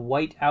and a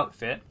white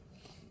outfit.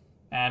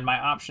 And my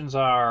options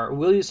are,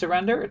 will you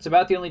surrender? It's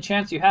about the only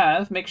chance you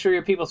have. Make sure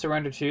your people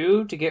surrender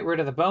too, to get rid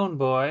of the Bone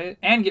Boy,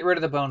 and get rid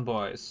of the Bone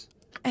Boys.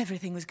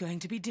 Everything was going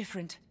to be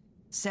different.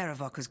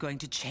 Sarevok was going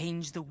to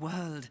change the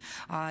world.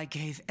 I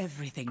gave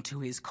everything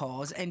to his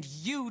cause, and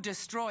you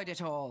destroyed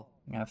it all.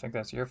 Yeah, I think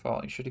that's your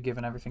fault. You should have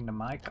given everything to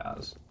my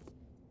cause.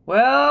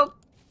 Well,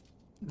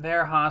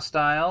 they're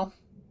hostile.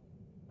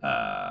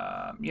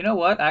 You know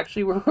what?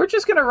 Actually, we're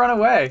just gonna run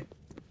away.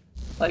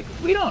 Like,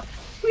 we don't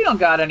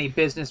got any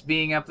business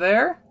being up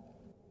there.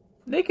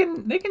 They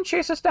can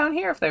chase us down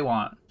here if they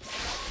want.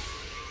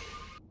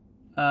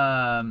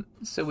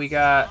 So we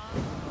got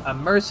a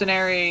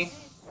mercenary.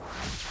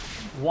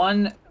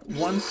 One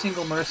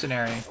single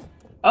mercenary.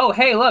 Oh,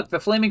 hey, look! The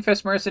Flaming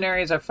Fist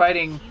mercenaries are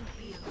fighting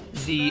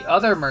the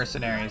other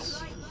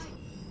mercenaries.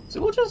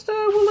 So we'll just,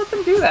 we'll let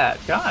them do that.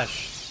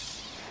 Gosh.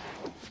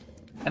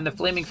 And the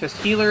Flaming Fist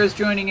healer is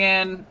joining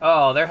in.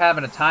 Oh, they're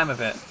having a time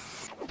of it.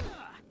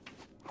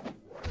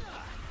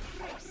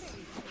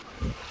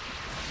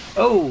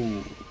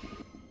 Oh!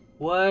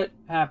 What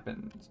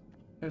happened?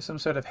 There's some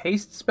sort of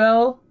haste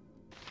spell?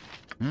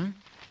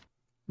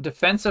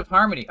 Defensive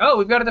harmony. Oh,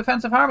 we've got a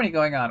defensive harmony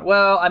going on.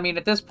 Well, I mean,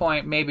 at this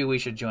point, maybe we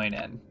should join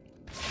in.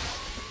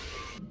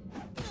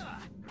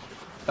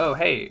 Oh,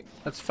 hey,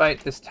 let's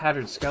fight this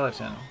tattered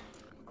skeleton.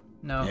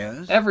 No,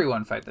 yes?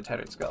 Everyone fight the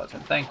tattered skeleton.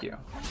 Thank you.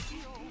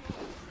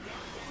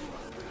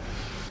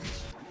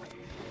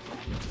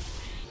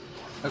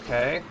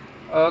 Okay,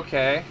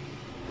 okay.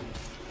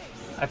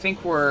 I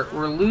think we're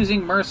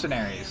losing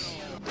mercenaries.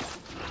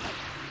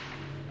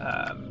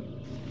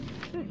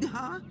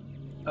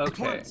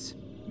 Okay.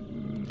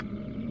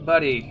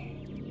 Buddy.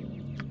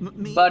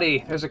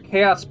 Buddy, there's a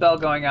chaos spell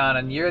going on,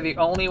 and you're the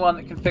only one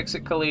that can fix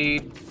it,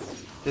 Khalid.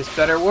 This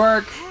better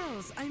work.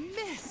 Hells, I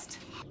missed.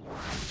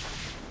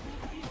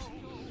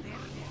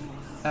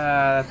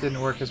 That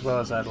didn't work as well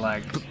as I'd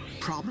like.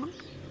 Problem?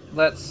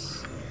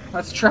 Let's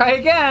try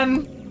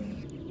again.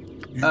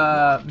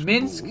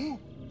 Minsk,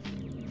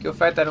 go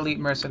fight that elite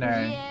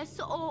mercenary. Yes,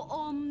 oh,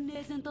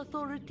 omniscient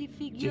authority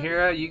figure.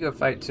 Jaheira, you go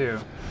fight too.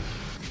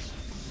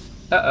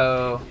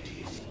 Uh-oh.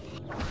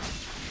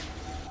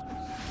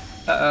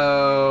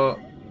 Uh-oh.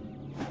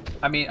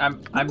 I mean,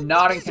 I'm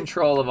not in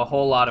control of a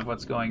whole lot of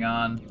what's going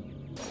on.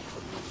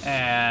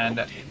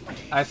 And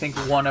I think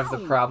one of the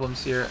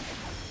problems here...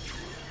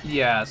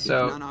 Yeah,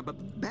 so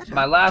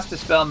my last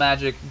Dispel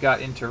magic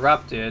got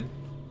interrupted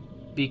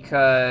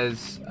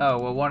because... Oh,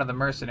 well, one of the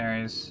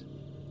mercenaries...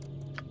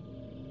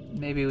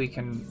 Maybe we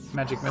can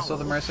magic missile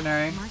the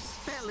mercenary? My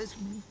spell is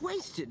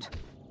wasted.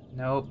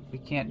 Nope, we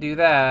can't do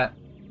that.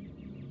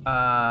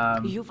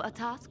 You've a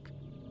task?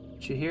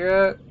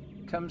 Jaheira,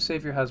 come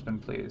save your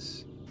husband,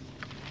 please.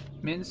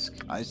 Minsk.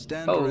 I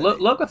stand Oh,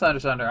 ready. Locathund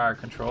is under our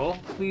control.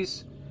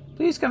 Please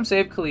come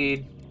save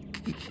Khalid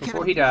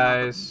before he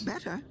dies.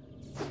 Better.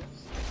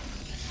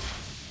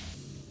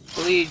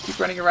 Khalid, keep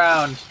running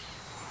around.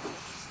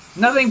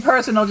 Nothing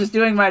personal, just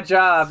doing my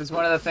job is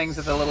one of the things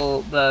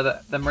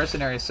that the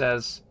mercenary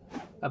says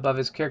above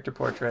his character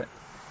portrait.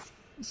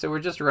 So we're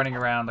just running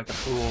around like a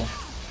fool.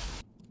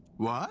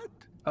 What?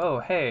 Oh,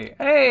 hey.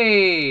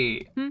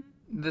 Hey!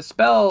 The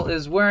spell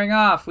is wearing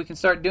off. We can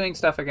start doing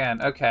stuff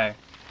again. Okay.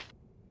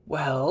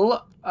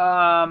 Well,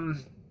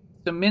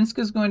 so Minsk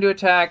is going to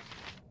attack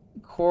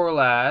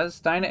Korlaz.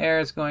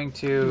 Dynaheir is going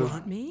to... You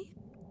want me?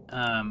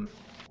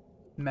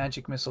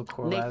 Magic Missile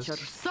Korlaz.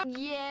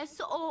 Yes,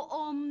 oh,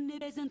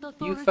 omnipresent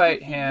authority. You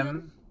fight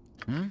him.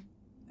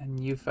 And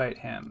you fight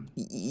him.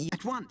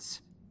 At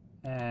once.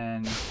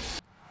 And...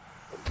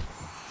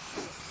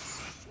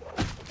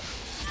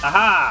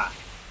 Aha!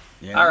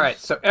 Yes. Alright,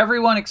 so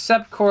everyone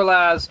except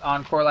Korlaz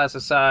on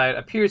Korlaz's side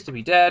appears to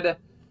be dead.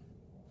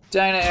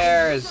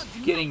 Dynaheir is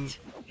getting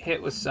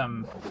hit with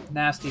some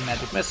nasty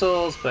magic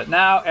missiles, but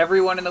now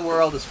everyone in the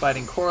world is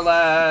fighting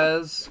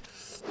Korlaz.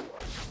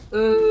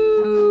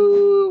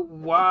 Ooh,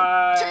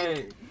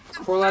 why?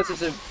 Korlaz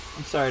is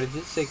I'm sorry, did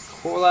it say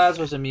Korlaz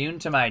was immune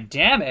to my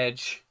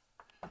damage?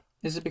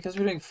 Is it because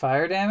we're doing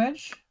fire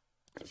damage?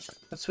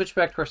 Let's switch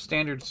back to our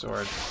standard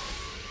sword.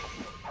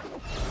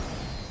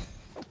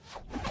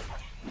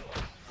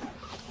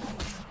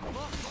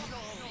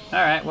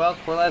 Alright, well,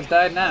 Korlaz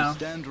died now.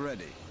 Stand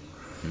ready.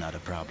 Not a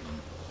problem.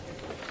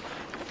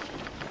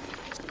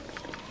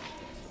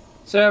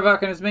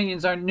 Sarevok and his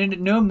minions are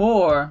no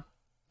more.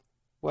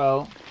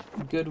 Well,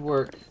 good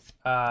work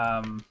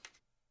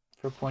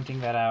for pointing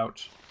that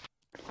out.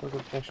 Local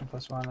protection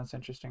 +1, that's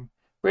interesting.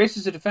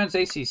 Braces to defense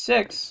AC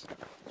 6.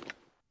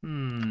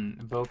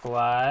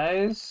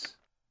 Vocalize.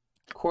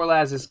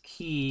 Korlaz's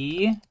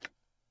key.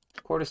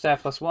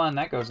 Quarterstaff +1,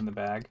 that goes in the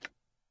bag.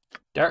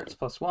 Darts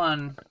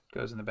 +1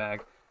 goes in the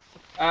bag.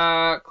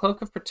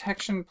 Cloak of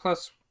Protection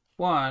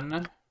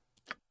 +1.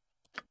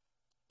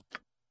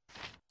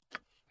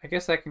 I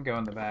guess that can go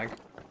in the bag.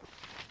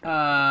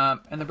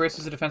 And the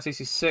Braces of Defense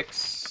AC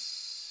 6.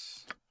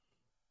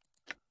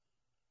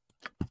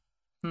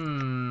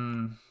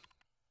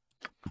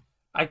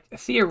 I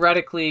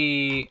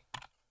theoretically,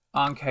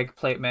 Ankh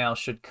Plate Mail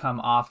should come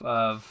off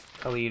of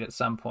Khalid at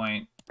some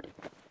point,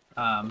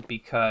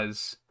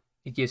 because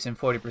it gives him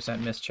 40%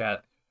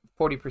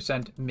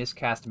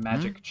 miscast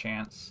magic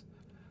chance,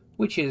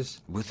 which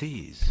is with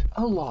ease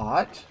a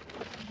lot,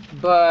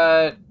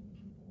 but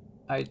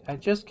I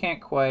just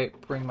can't quite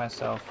bring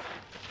myself.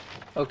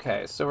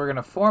 Okay, so we're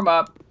gonna form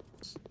up.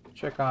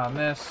 Check on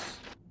this.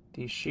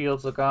 These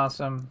shields look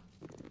awesome.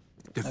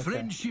 The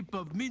friendship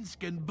of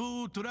Minsk and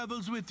Boo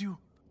travels with you.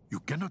 You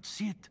cannot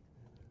see it,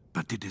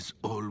 but it is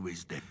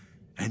always there,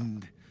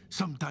 and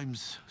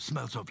sometimes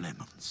smells of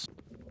lemons.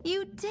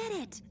 You did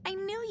it! I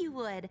knew you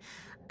would.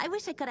 I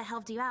wish I could have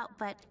helped you out,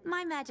 but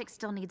my magic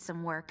still needs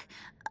some work.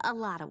 A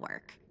lot of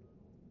work.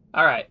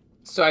 All right.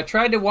 So I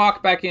tried to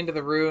walk back into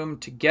the room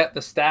to get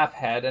the staff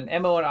head, and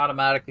Emoen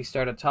automatically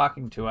started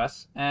talking to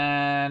us.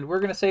 And we're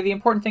going to say the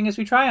important thing is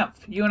we triumph.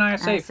 You and I are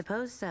safe. I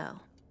suppose so.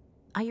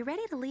 Are you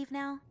ready to leave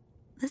now?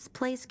 This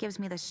place gives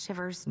me the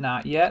shivers.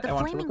 Not yet. I The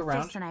want to Flaming look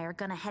around. Fist and I are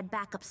gonna head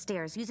back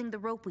upstairs using the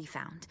rope we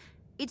found.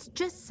 It's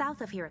just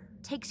south of here.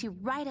 It takes you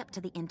right up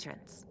to the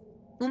entrance.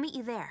 We'll meet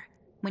you there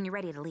when you're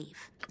ready to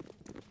leave.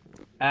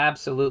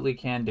 Absolutely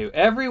can do.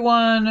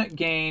 Everyone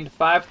gained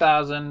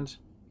 5,000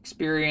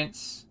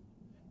 experience.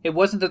 It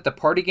wasn't that the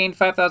party gained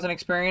 5,000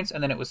 experience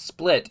and then it was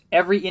split.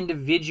 Every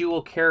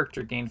individual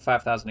character gained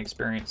 5,000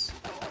 experience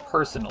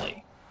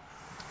personally.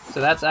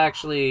 So that's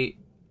actually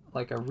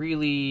like a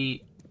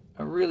really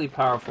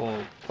powerful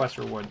quest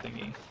reward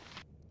thingy.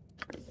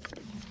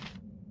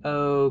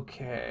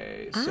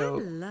 Okay, so...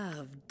 I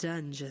love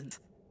dungeons.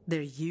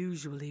 They're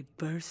usually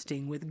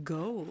bursting with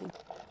gold.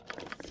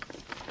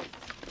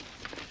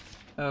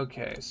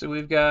 Okay, so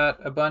we've got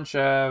a bunch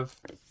of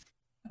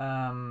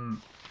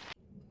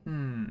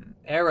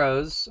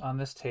arrows on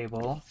this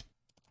table.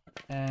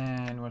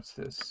 And what's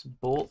this?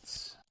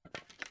 Bolts.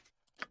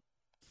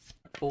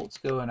 Bolts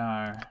go in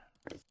our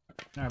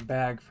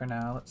bag for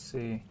now. Let's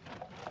see.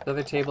 The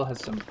other table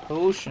has some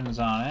potions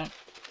on it.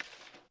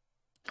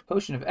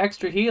 Potion of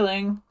extra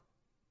healing.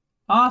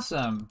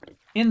 Awesome.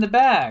 In the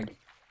bag.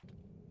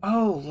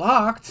 Oh,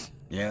 locked.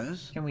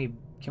 Yes? Can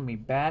we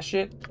bash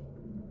it?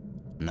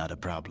 Not a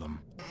problem.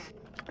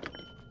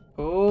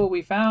 Oh,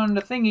 we found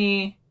a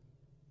thingy.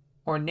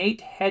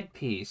 Ornate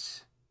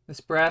headpiece. This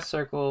brass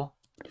circle.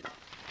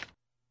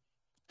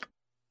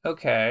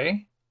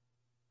 Okay.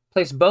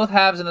 Place both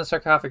halves in the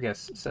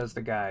sarcophagus, says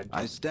the guide.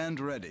 I stand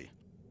ready.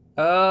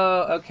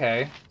 Oh,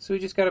 okay. So we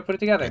just got to put it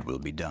together. It will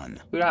be done.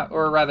 We don't have,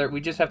 or rather, we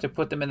just have to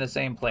put them in the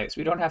same place.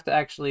 We don't have to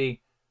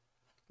actually,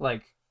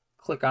 like,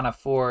 click on a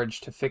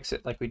forge to fix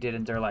it like we did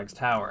in Durlag's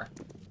Tower.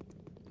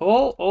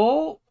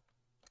 Oh!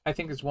 I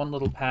think there's one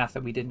little path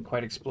that we didn't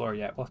quite explore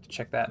yet. We'll have to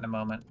check that in a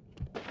moment.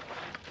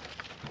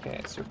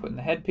 Okay, so we're putting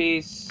the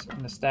headpiece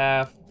and the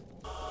staff.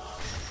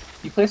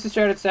 You place the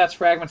shrouded staff's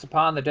fragments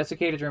upon the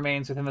desiccated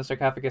remains within the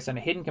sarcophagus, and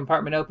a hidden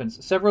compartment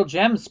opens. Several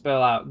gems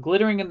spill out,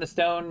 glittering in the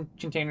stone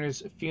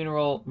container's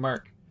funeral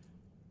murk.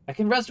 I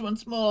can rest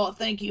once more,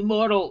 thank you,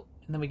 mortal!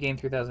 And then we gain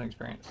 3,000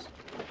 experience.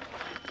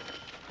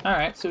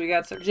 Alright, so we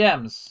got some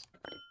gems.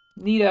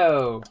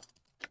 Neato.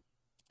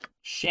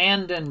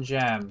 Shandon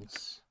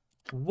gems.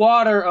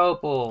 Water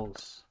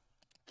opals.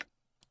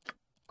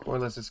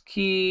 Corliss's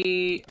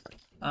key.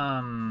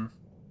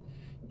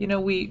 You know,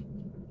 we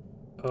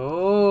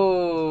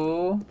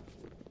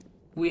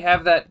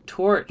have that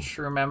torch,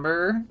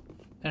 remember?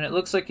 And it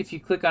looks like if you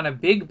click on a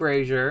big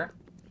brazier,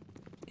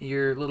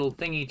 your little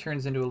thingy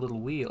turns into a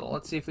little wheel.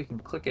 Let's see if we can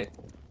click it.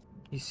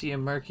 You see a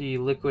murky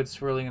liquid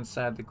swirling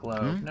inside the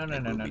globe. No.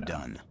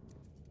 Done.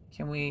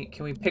 Can we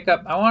pick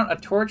up... I want a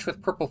torch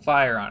with purple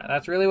fire on it.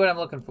 That's really what I'm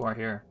looking for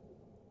here.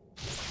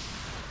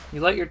 You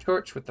light your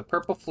torch with the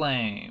purple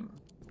flame.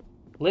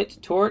 Lit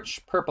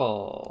torch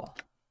purple.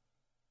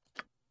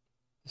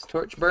 This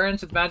torch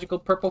burns with magical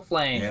purple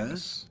flames.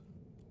 Yes,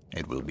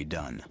 it will be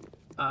done.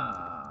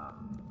 Alright,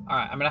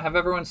 I'm gonna have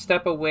everyone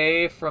step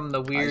away from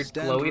the weird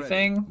glowy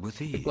thing,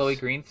 the glowy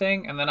green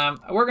thing, and then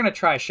we're gonna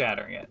try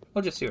shattering it.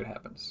 We'll just see what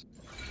happens.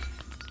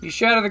 You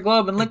shatter the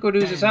globe and liquid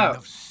oozes out.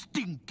 Of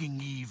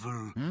stinking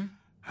evil.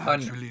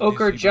 An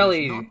ochre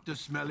jelly. Not as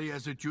smelly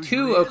as it 2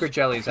 usually ochre is.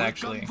 jellies, We'll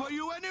actually. come for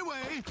you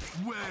anyway.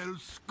 Well,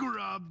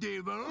 scrubbed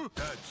evil.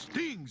 That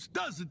stings,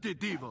 doesn't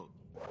it, evil?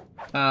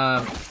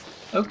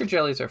 Ochre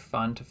jellies are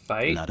fun to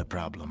fight. Not a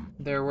problem.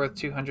 They're worth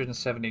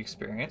 270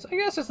 experience. I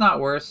guess it's not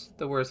worse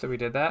that we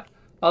did that.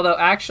 Although,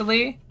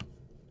 actually,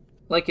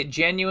 like, it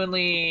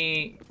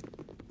genuinely...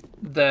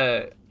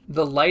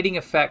 The lighting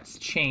effects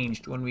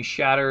changed when we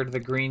shattered the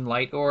green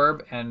light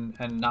orb and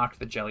knocked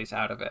the jellies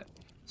out of it.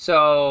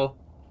 So,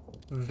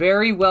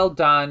 very well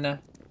done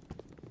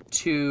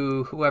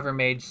to whoever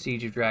made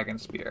Siege of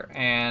Dragonspear.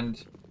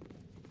 And,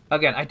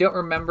 again, I don't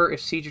remember if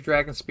Siege of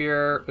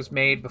Dragonspear was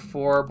made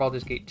before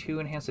Baldur's Gate 2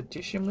 Enhanced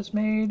Edition was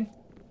made.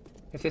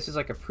 If this is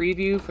like a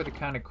preview for the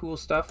kind of cool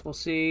stuff we'll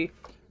see.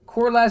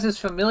 Corlaz's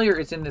familiar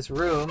is in this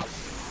room.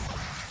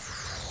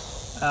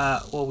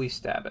 Well, we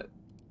stab it.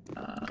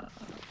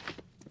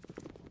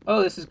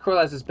 Oh, this is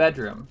Corlaz's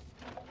bedroom.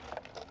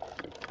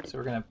 So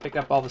we're going to pick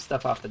up all the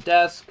stuff off the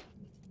desk.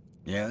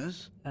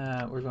 Yes?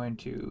 We're going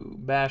to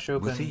bash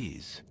open with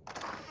ease.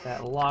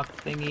 That lock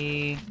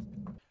thingy.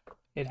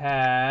 It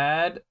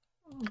had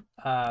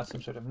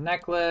some sort of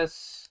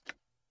necklace,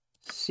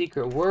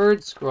 secret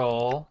word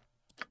scroll,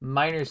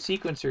 minor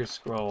sequencer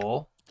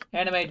scroll,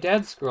 animate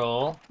dead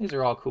scroll. These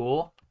are all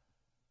cool.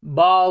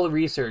 Baal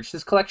research.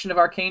 This collection of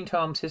arcane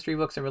tomes, history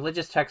books, and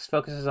religious texts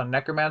focuses on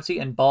necromancy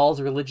and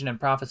Baal's religion and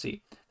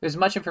prophecy. There's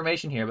much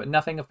information here, but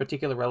nothing of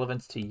particular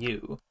relevance to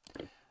you.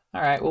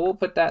 Alright, well, we'll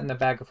put that in the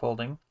bag of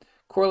holding.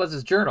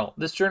 Corlaz's journal.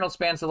 This journal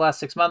spans the last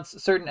 6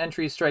 months. Certain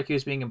entries strike you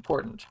as being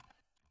important.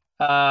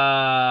 There's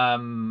a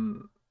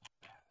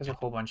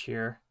whole bunch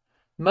here.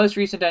 Most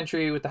recent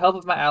entry, with the help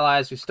of my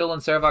allies, we've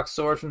stolen Sarevok's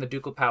sword from the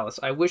Ducal Palace.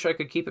 I wish I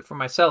could keep it for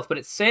myself, but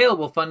its sale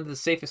will fund the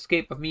safe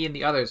escape of me and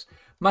the others.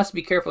 Must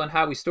be careful in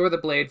how we store the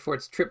blade for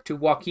its trip to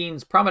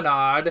Joaquin's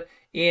Promenade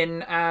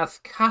in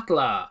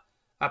Azkatla.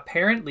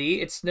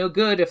 Apparently, it's no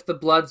good if the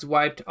blood's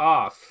wiped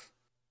off.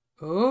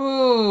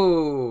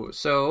 Oh,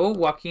 so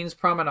Joaquin's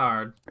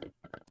Promenade.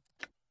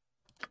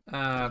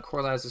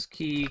 Korlaz's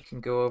key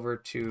can go over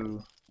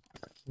to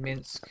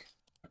Minsk.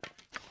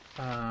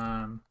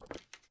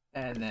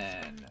 And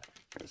then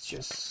let's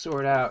just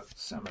sort out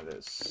some of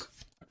this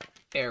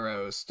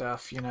arrow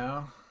stuff, you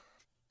know?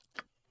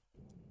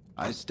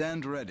 I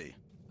stand ready.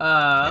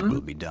 It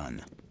will be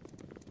done.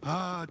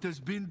 Ah, it has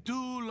been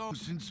too long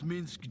since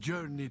Minsk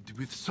journeyed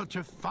with such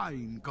a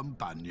fine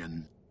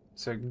companion.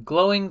 It's a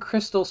glowing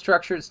crystal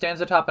structure. It stands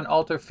atop an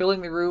altar,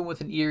 filling the room with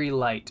an eerie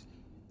light.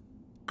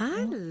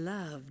 I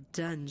love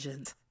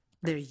dungeons.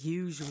 They're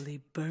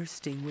usually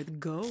bursting with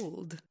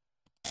gold.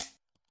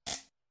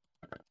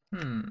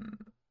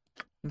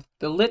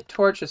 The lit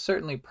torch is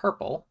certainly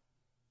purple.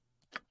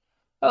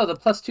 Oh, the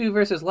 +2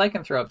 versus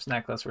Lycanthropes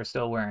necklace we're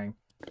still wearing.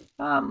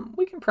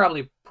 We can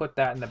probably put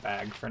that in the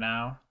bag for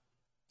now.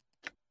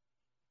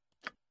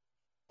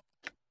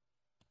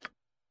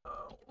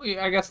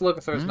 I guess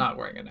Lycanthrope's not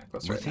wearing a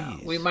necklace right now.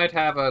 We might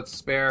have a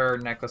spare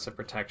necklace of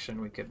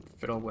protection we could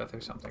fiddle with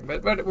or something,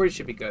 but we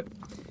should be good.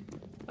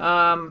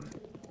 Yeah,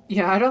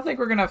 I don't think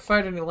we're gonna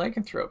fight any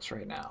Lycanthropes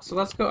right now. So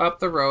let's go up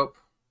the rope.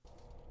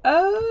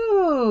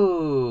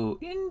 Oh,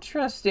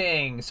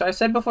 interesting. So I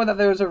said before that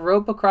there was a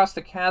rope across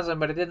the chasm,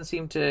 but it didn't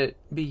seem to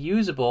be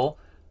usable.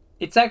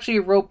 It's actually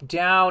a rope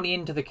down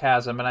into the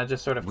chasm, and I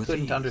just sort of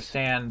couldn't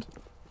understand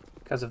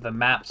because of the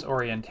map's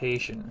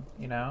orientation,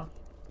 you know?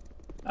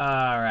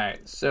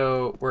 Alright,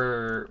 so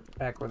we're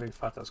back where we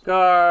fought those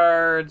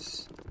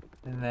guards.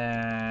 And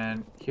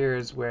then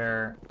here's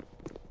where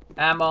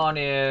Amon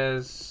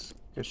is,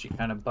 because she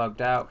kind of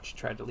bugged out when she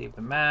tried to leave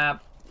the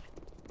map.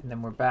 And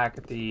then we're back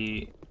at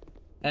the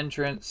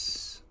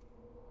entrance.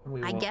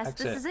 I guess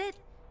this is it.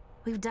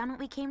 We've done what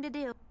we came to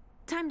do.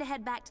 Time to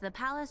head back to the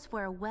palace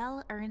for a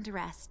well-earned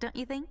rest, don't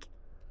you think?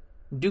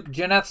 Duke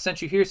Janeth sent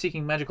you here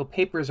seeking magical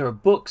papers or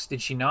books,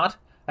 did she not?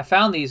 I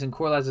found these in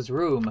Korlaz's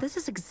room. This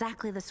is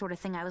exactly the sort of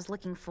thing I was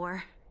looking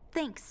for.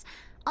 Thanks.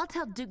 I'll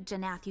tell Duke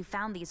Janeth you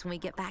found these when we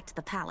get back to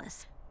the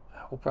palace.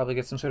 We'll probably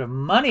get some sort of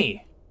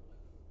money.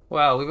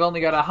 Well, we've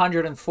only got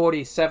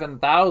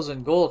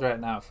 147,000 gold right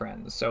now,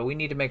 friends, so we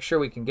need to make sure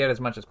we can get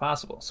as much as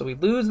possible. So we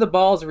lose the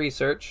balls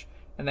research,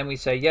 and then we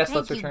say, yes,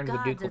 let's return to the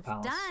Ducal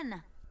Palace.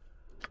 Done.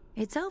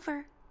 It's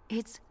over.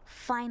 It's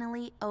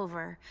finally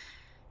over.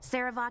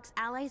 Sarevok's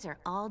allies are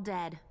all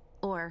dead,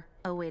 or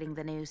awaiting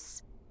the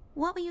noose.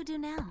 What will you do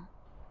now?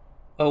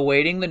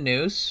 Awaiting the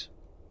noose?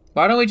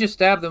 Why don't we just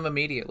stab them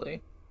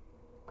immediately?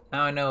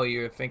 Now I know what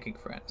you're thinking,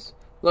 friends.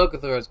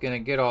 Locathor is gonna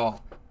get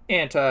all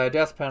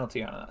anti-death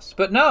penalty on us.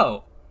 But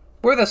no!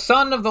 We're the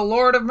son of the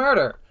Lord of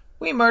Murder!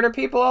 We murder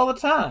people all the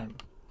time!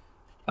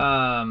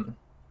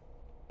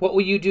 What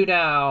will you do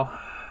now?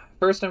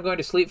 First I'm going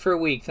to sleep for a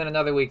week, then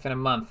another week, then a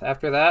month.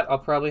 After that, I'll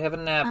probably have a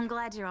nap. I'm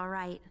glad you're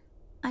alright.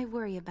 I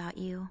worry about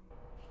you.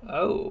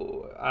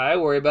 Oh, I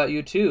worry about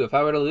you too. If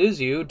I were to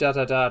lose you, ...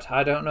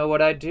 I don't know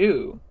what I'd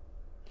do.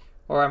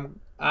 Or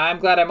I'm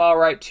glad I'm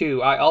alright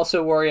too. I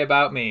also worry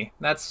about me.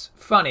 That's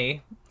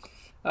funny.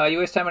 You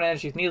waste time and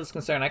energy with needless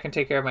concern. I can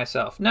take care of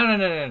myself.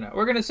 No.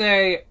 We're gonna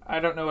say, I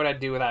don't know what I'd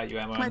do without you,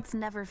 Emma. Let's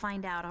never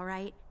find out,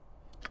 alright?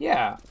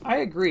 Yeah, I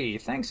agree.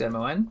 Thanks,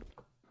 Emma.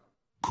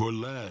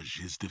 Korlaz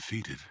is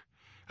defeated,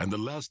 and the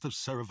last of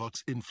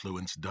Sarevok's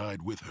influence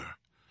died with her.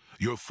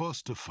 Your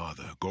foster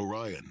father,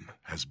 Gorion,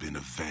 has been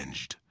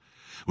avenged.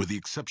 With the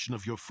exception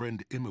of your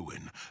friend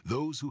Imoen,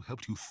 those who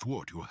helped you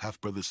thwart your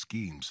half-brother's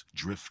schemes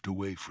drift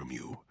away from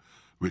you,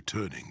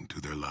 returning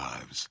to their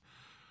lives.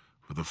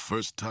 For the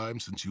first time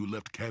since you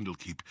left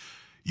Candlekeep,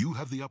 you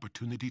have the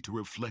opportunity to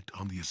reflect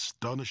on the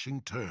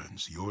astonishing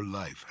turns your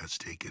life has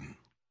taken.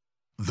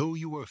 Though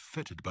you are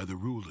fettered by the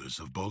rulers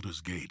of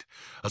Baldur's Gate,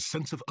 a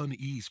sense of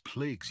unease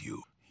plagues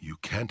you. You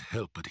can't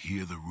help but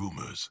hear the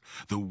rumors,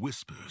 the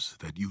whispers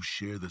that you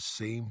share the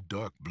same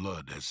dark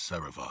blood as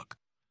Sarevok.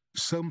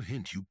 Some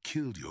hint you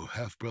killed your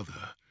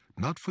half-brother,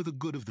 not for the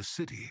good of the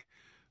city,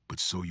 but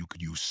so you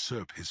could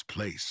usurp his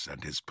place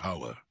and his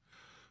power.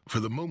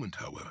 For the moment,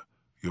 however,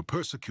 your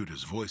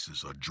persecutors'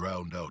 voices are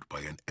drowned out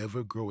by an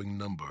ever-growing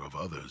number of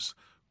others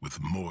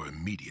with more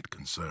immediate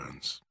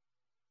concerns.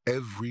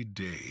 Every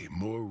day,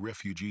 more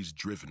refugees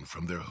driven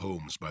from their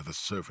homes by the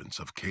servants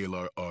of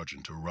Kalar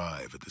Argent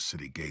arrive at the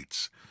city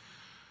gates.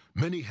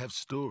 Many have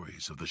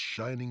stories of the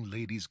Shining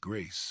Lady's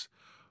grace.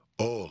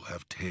 All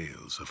have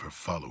tales of her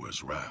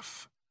followers'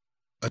 wrath.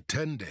 A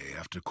 10-day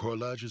after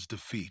Korlaz's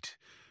defeat,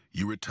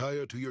 you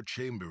retire to your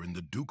chamber in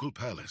the Ducal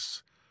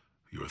Palace,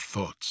 your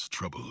thoughts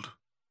troubled.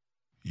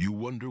 You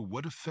wonder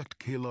what effect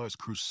Kalar's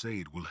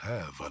crusade will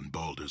have on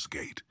Baldur's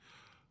Gate,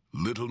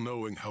 little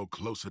knowing how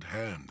close at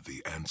hand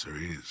the answer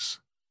is.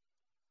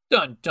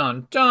 Dun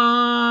dun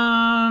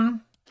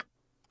dun!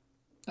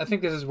 I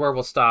think this is where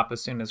we'll stop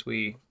as soon as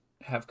we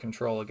have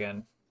control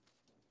again.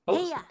 Oh,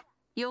 Hey,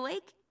 You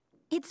awake?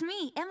 It's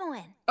me,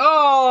 Imoen.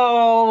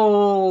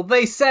 Oh,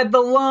 they said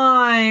the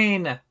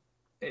line!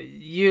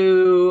 Okay.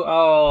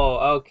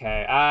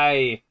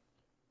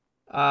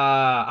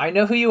 I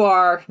know who you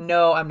are.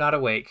 No, I'm not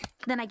awake.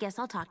 Then I guess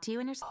I'll talk to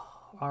you in your...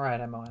 All right,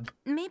 Imoen.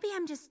 Maybe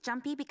I'm just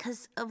jumpy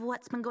because of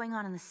what's been going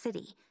on in the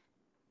city.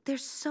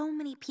 There's so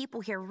many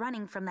people here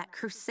running from that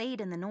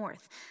crusade in the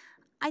north.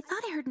 I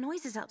thought I heard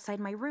noises outside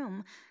my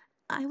room.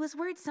 I was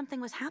worried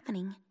something was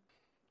happening.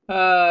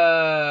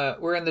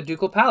 We're in the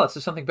Ducal Palace.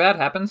 If something bad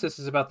happens, this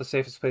is about the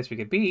safest place we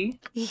could be.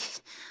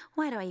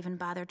 Why do I even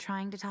bother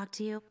trying to talk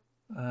to you?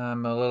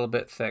 I'm a little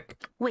bit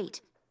thick.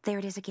 Wait, there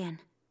it is again.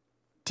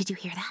 Did you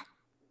hear that?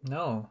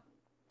 No.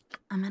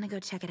 I'm gonna go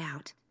check it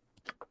out.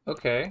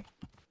 Okay.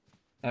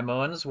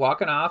 Imoen's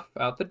walking off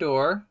out the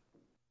door.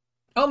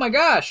 Oh my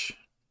gosh!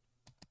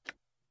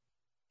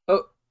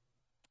 Oh.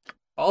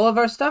 All of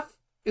our stuff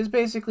is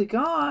basically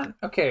gone.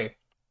 Okay.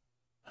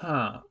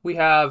 We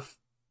have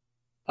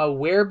a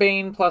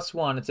Werebane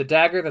 +1. It's a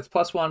dagger that's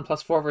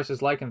 +1/+4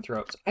 versus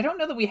Lycanthropes. I don't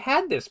know that we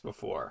had this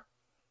before.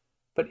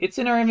 But it's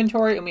in our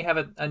inventory, and we have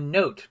a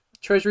note.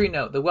 Treasury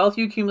note. The wealth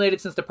you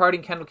accumulated since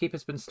departing Candlekeep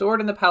has been stored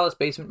in the palace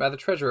basement by the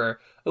treasurer,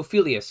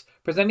 Ophelius.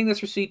 Presenting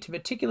this receipt to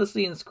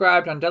meticulously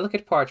inscribed on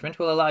delicate parchment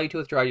will allow you to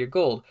withdraw your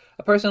gold.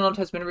 A personal note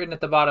has been written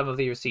at the bottom of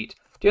the receipt.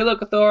 Dear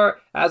Locathor,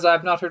 as I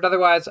have not heard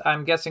otherwise,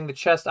 I'm guessing the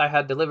chest I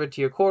had delivered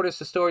to your quarters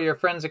to store your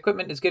friend's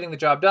equipment is getting the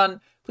job done.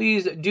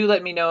 Please do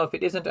let me know if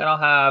it isn't, and I'll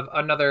have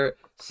another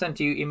sent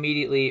to you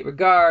immediately.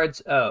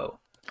 Regards, O.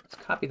 Let's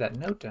copy that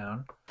note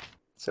down.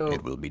 So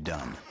it will be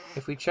done.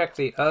 If we check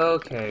the...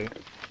 Okay.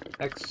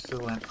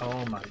 Excellent.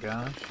 Oh my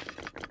gosh.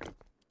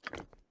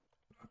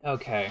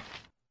 Okay.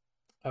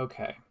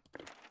 Okay.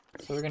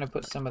 So we're going to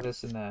put some of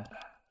this in the...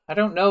 I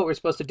don't know what we're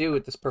supposed to do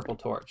with this purple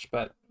torch,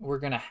 but we're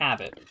going to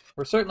have it.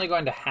 We're certainly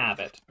going to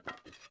have it.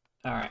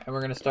 Alright, and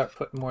we're going to start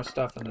putting more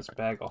stuff in this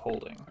bag of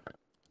holding.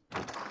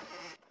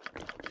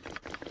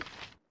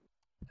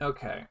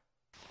 Okay.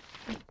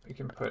 We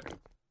can put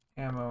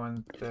ammo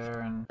in there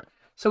and...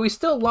 So we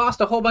still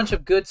lost a whole bunch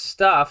of good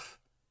stuff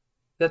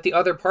that the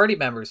other party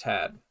members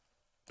had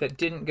that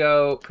didn't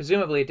go,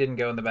 presumably it didn't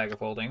go in the bag of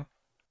holding.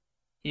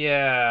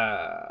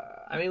 Yeah,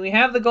 I mean, we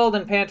have the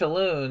golden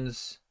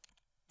pantaloons,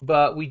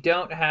 but we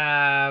don't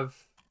have,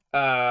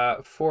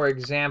 for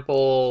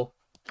example,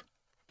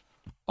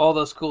 all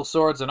those cool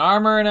swords and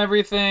armor and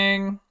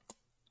everything.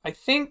 I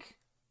think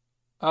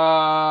if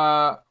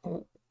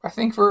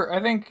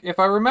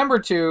I remember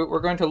to,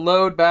 we're going to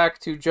load back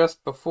to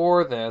just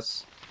before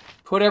this.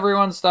 Put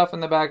everyone's stuff in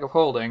the bag of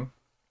holding,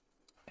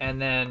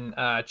 and then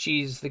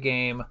cheese the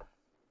game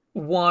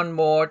one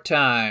more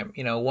time.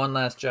 You know, one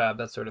last job,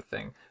 that sort of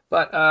thing.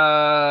 But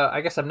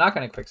I guess I'm not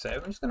going to quick save.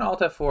 I'm just going to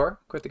Alt F4,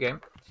 quit the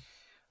game.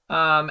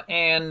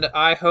 And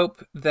I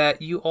hope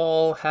that you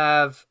all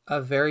have a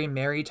very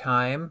merry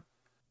time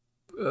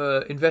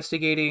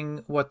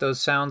investigating what those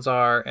sounds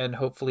are, and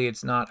hopefully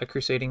it's not a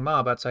crusading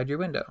mob outside your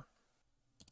window.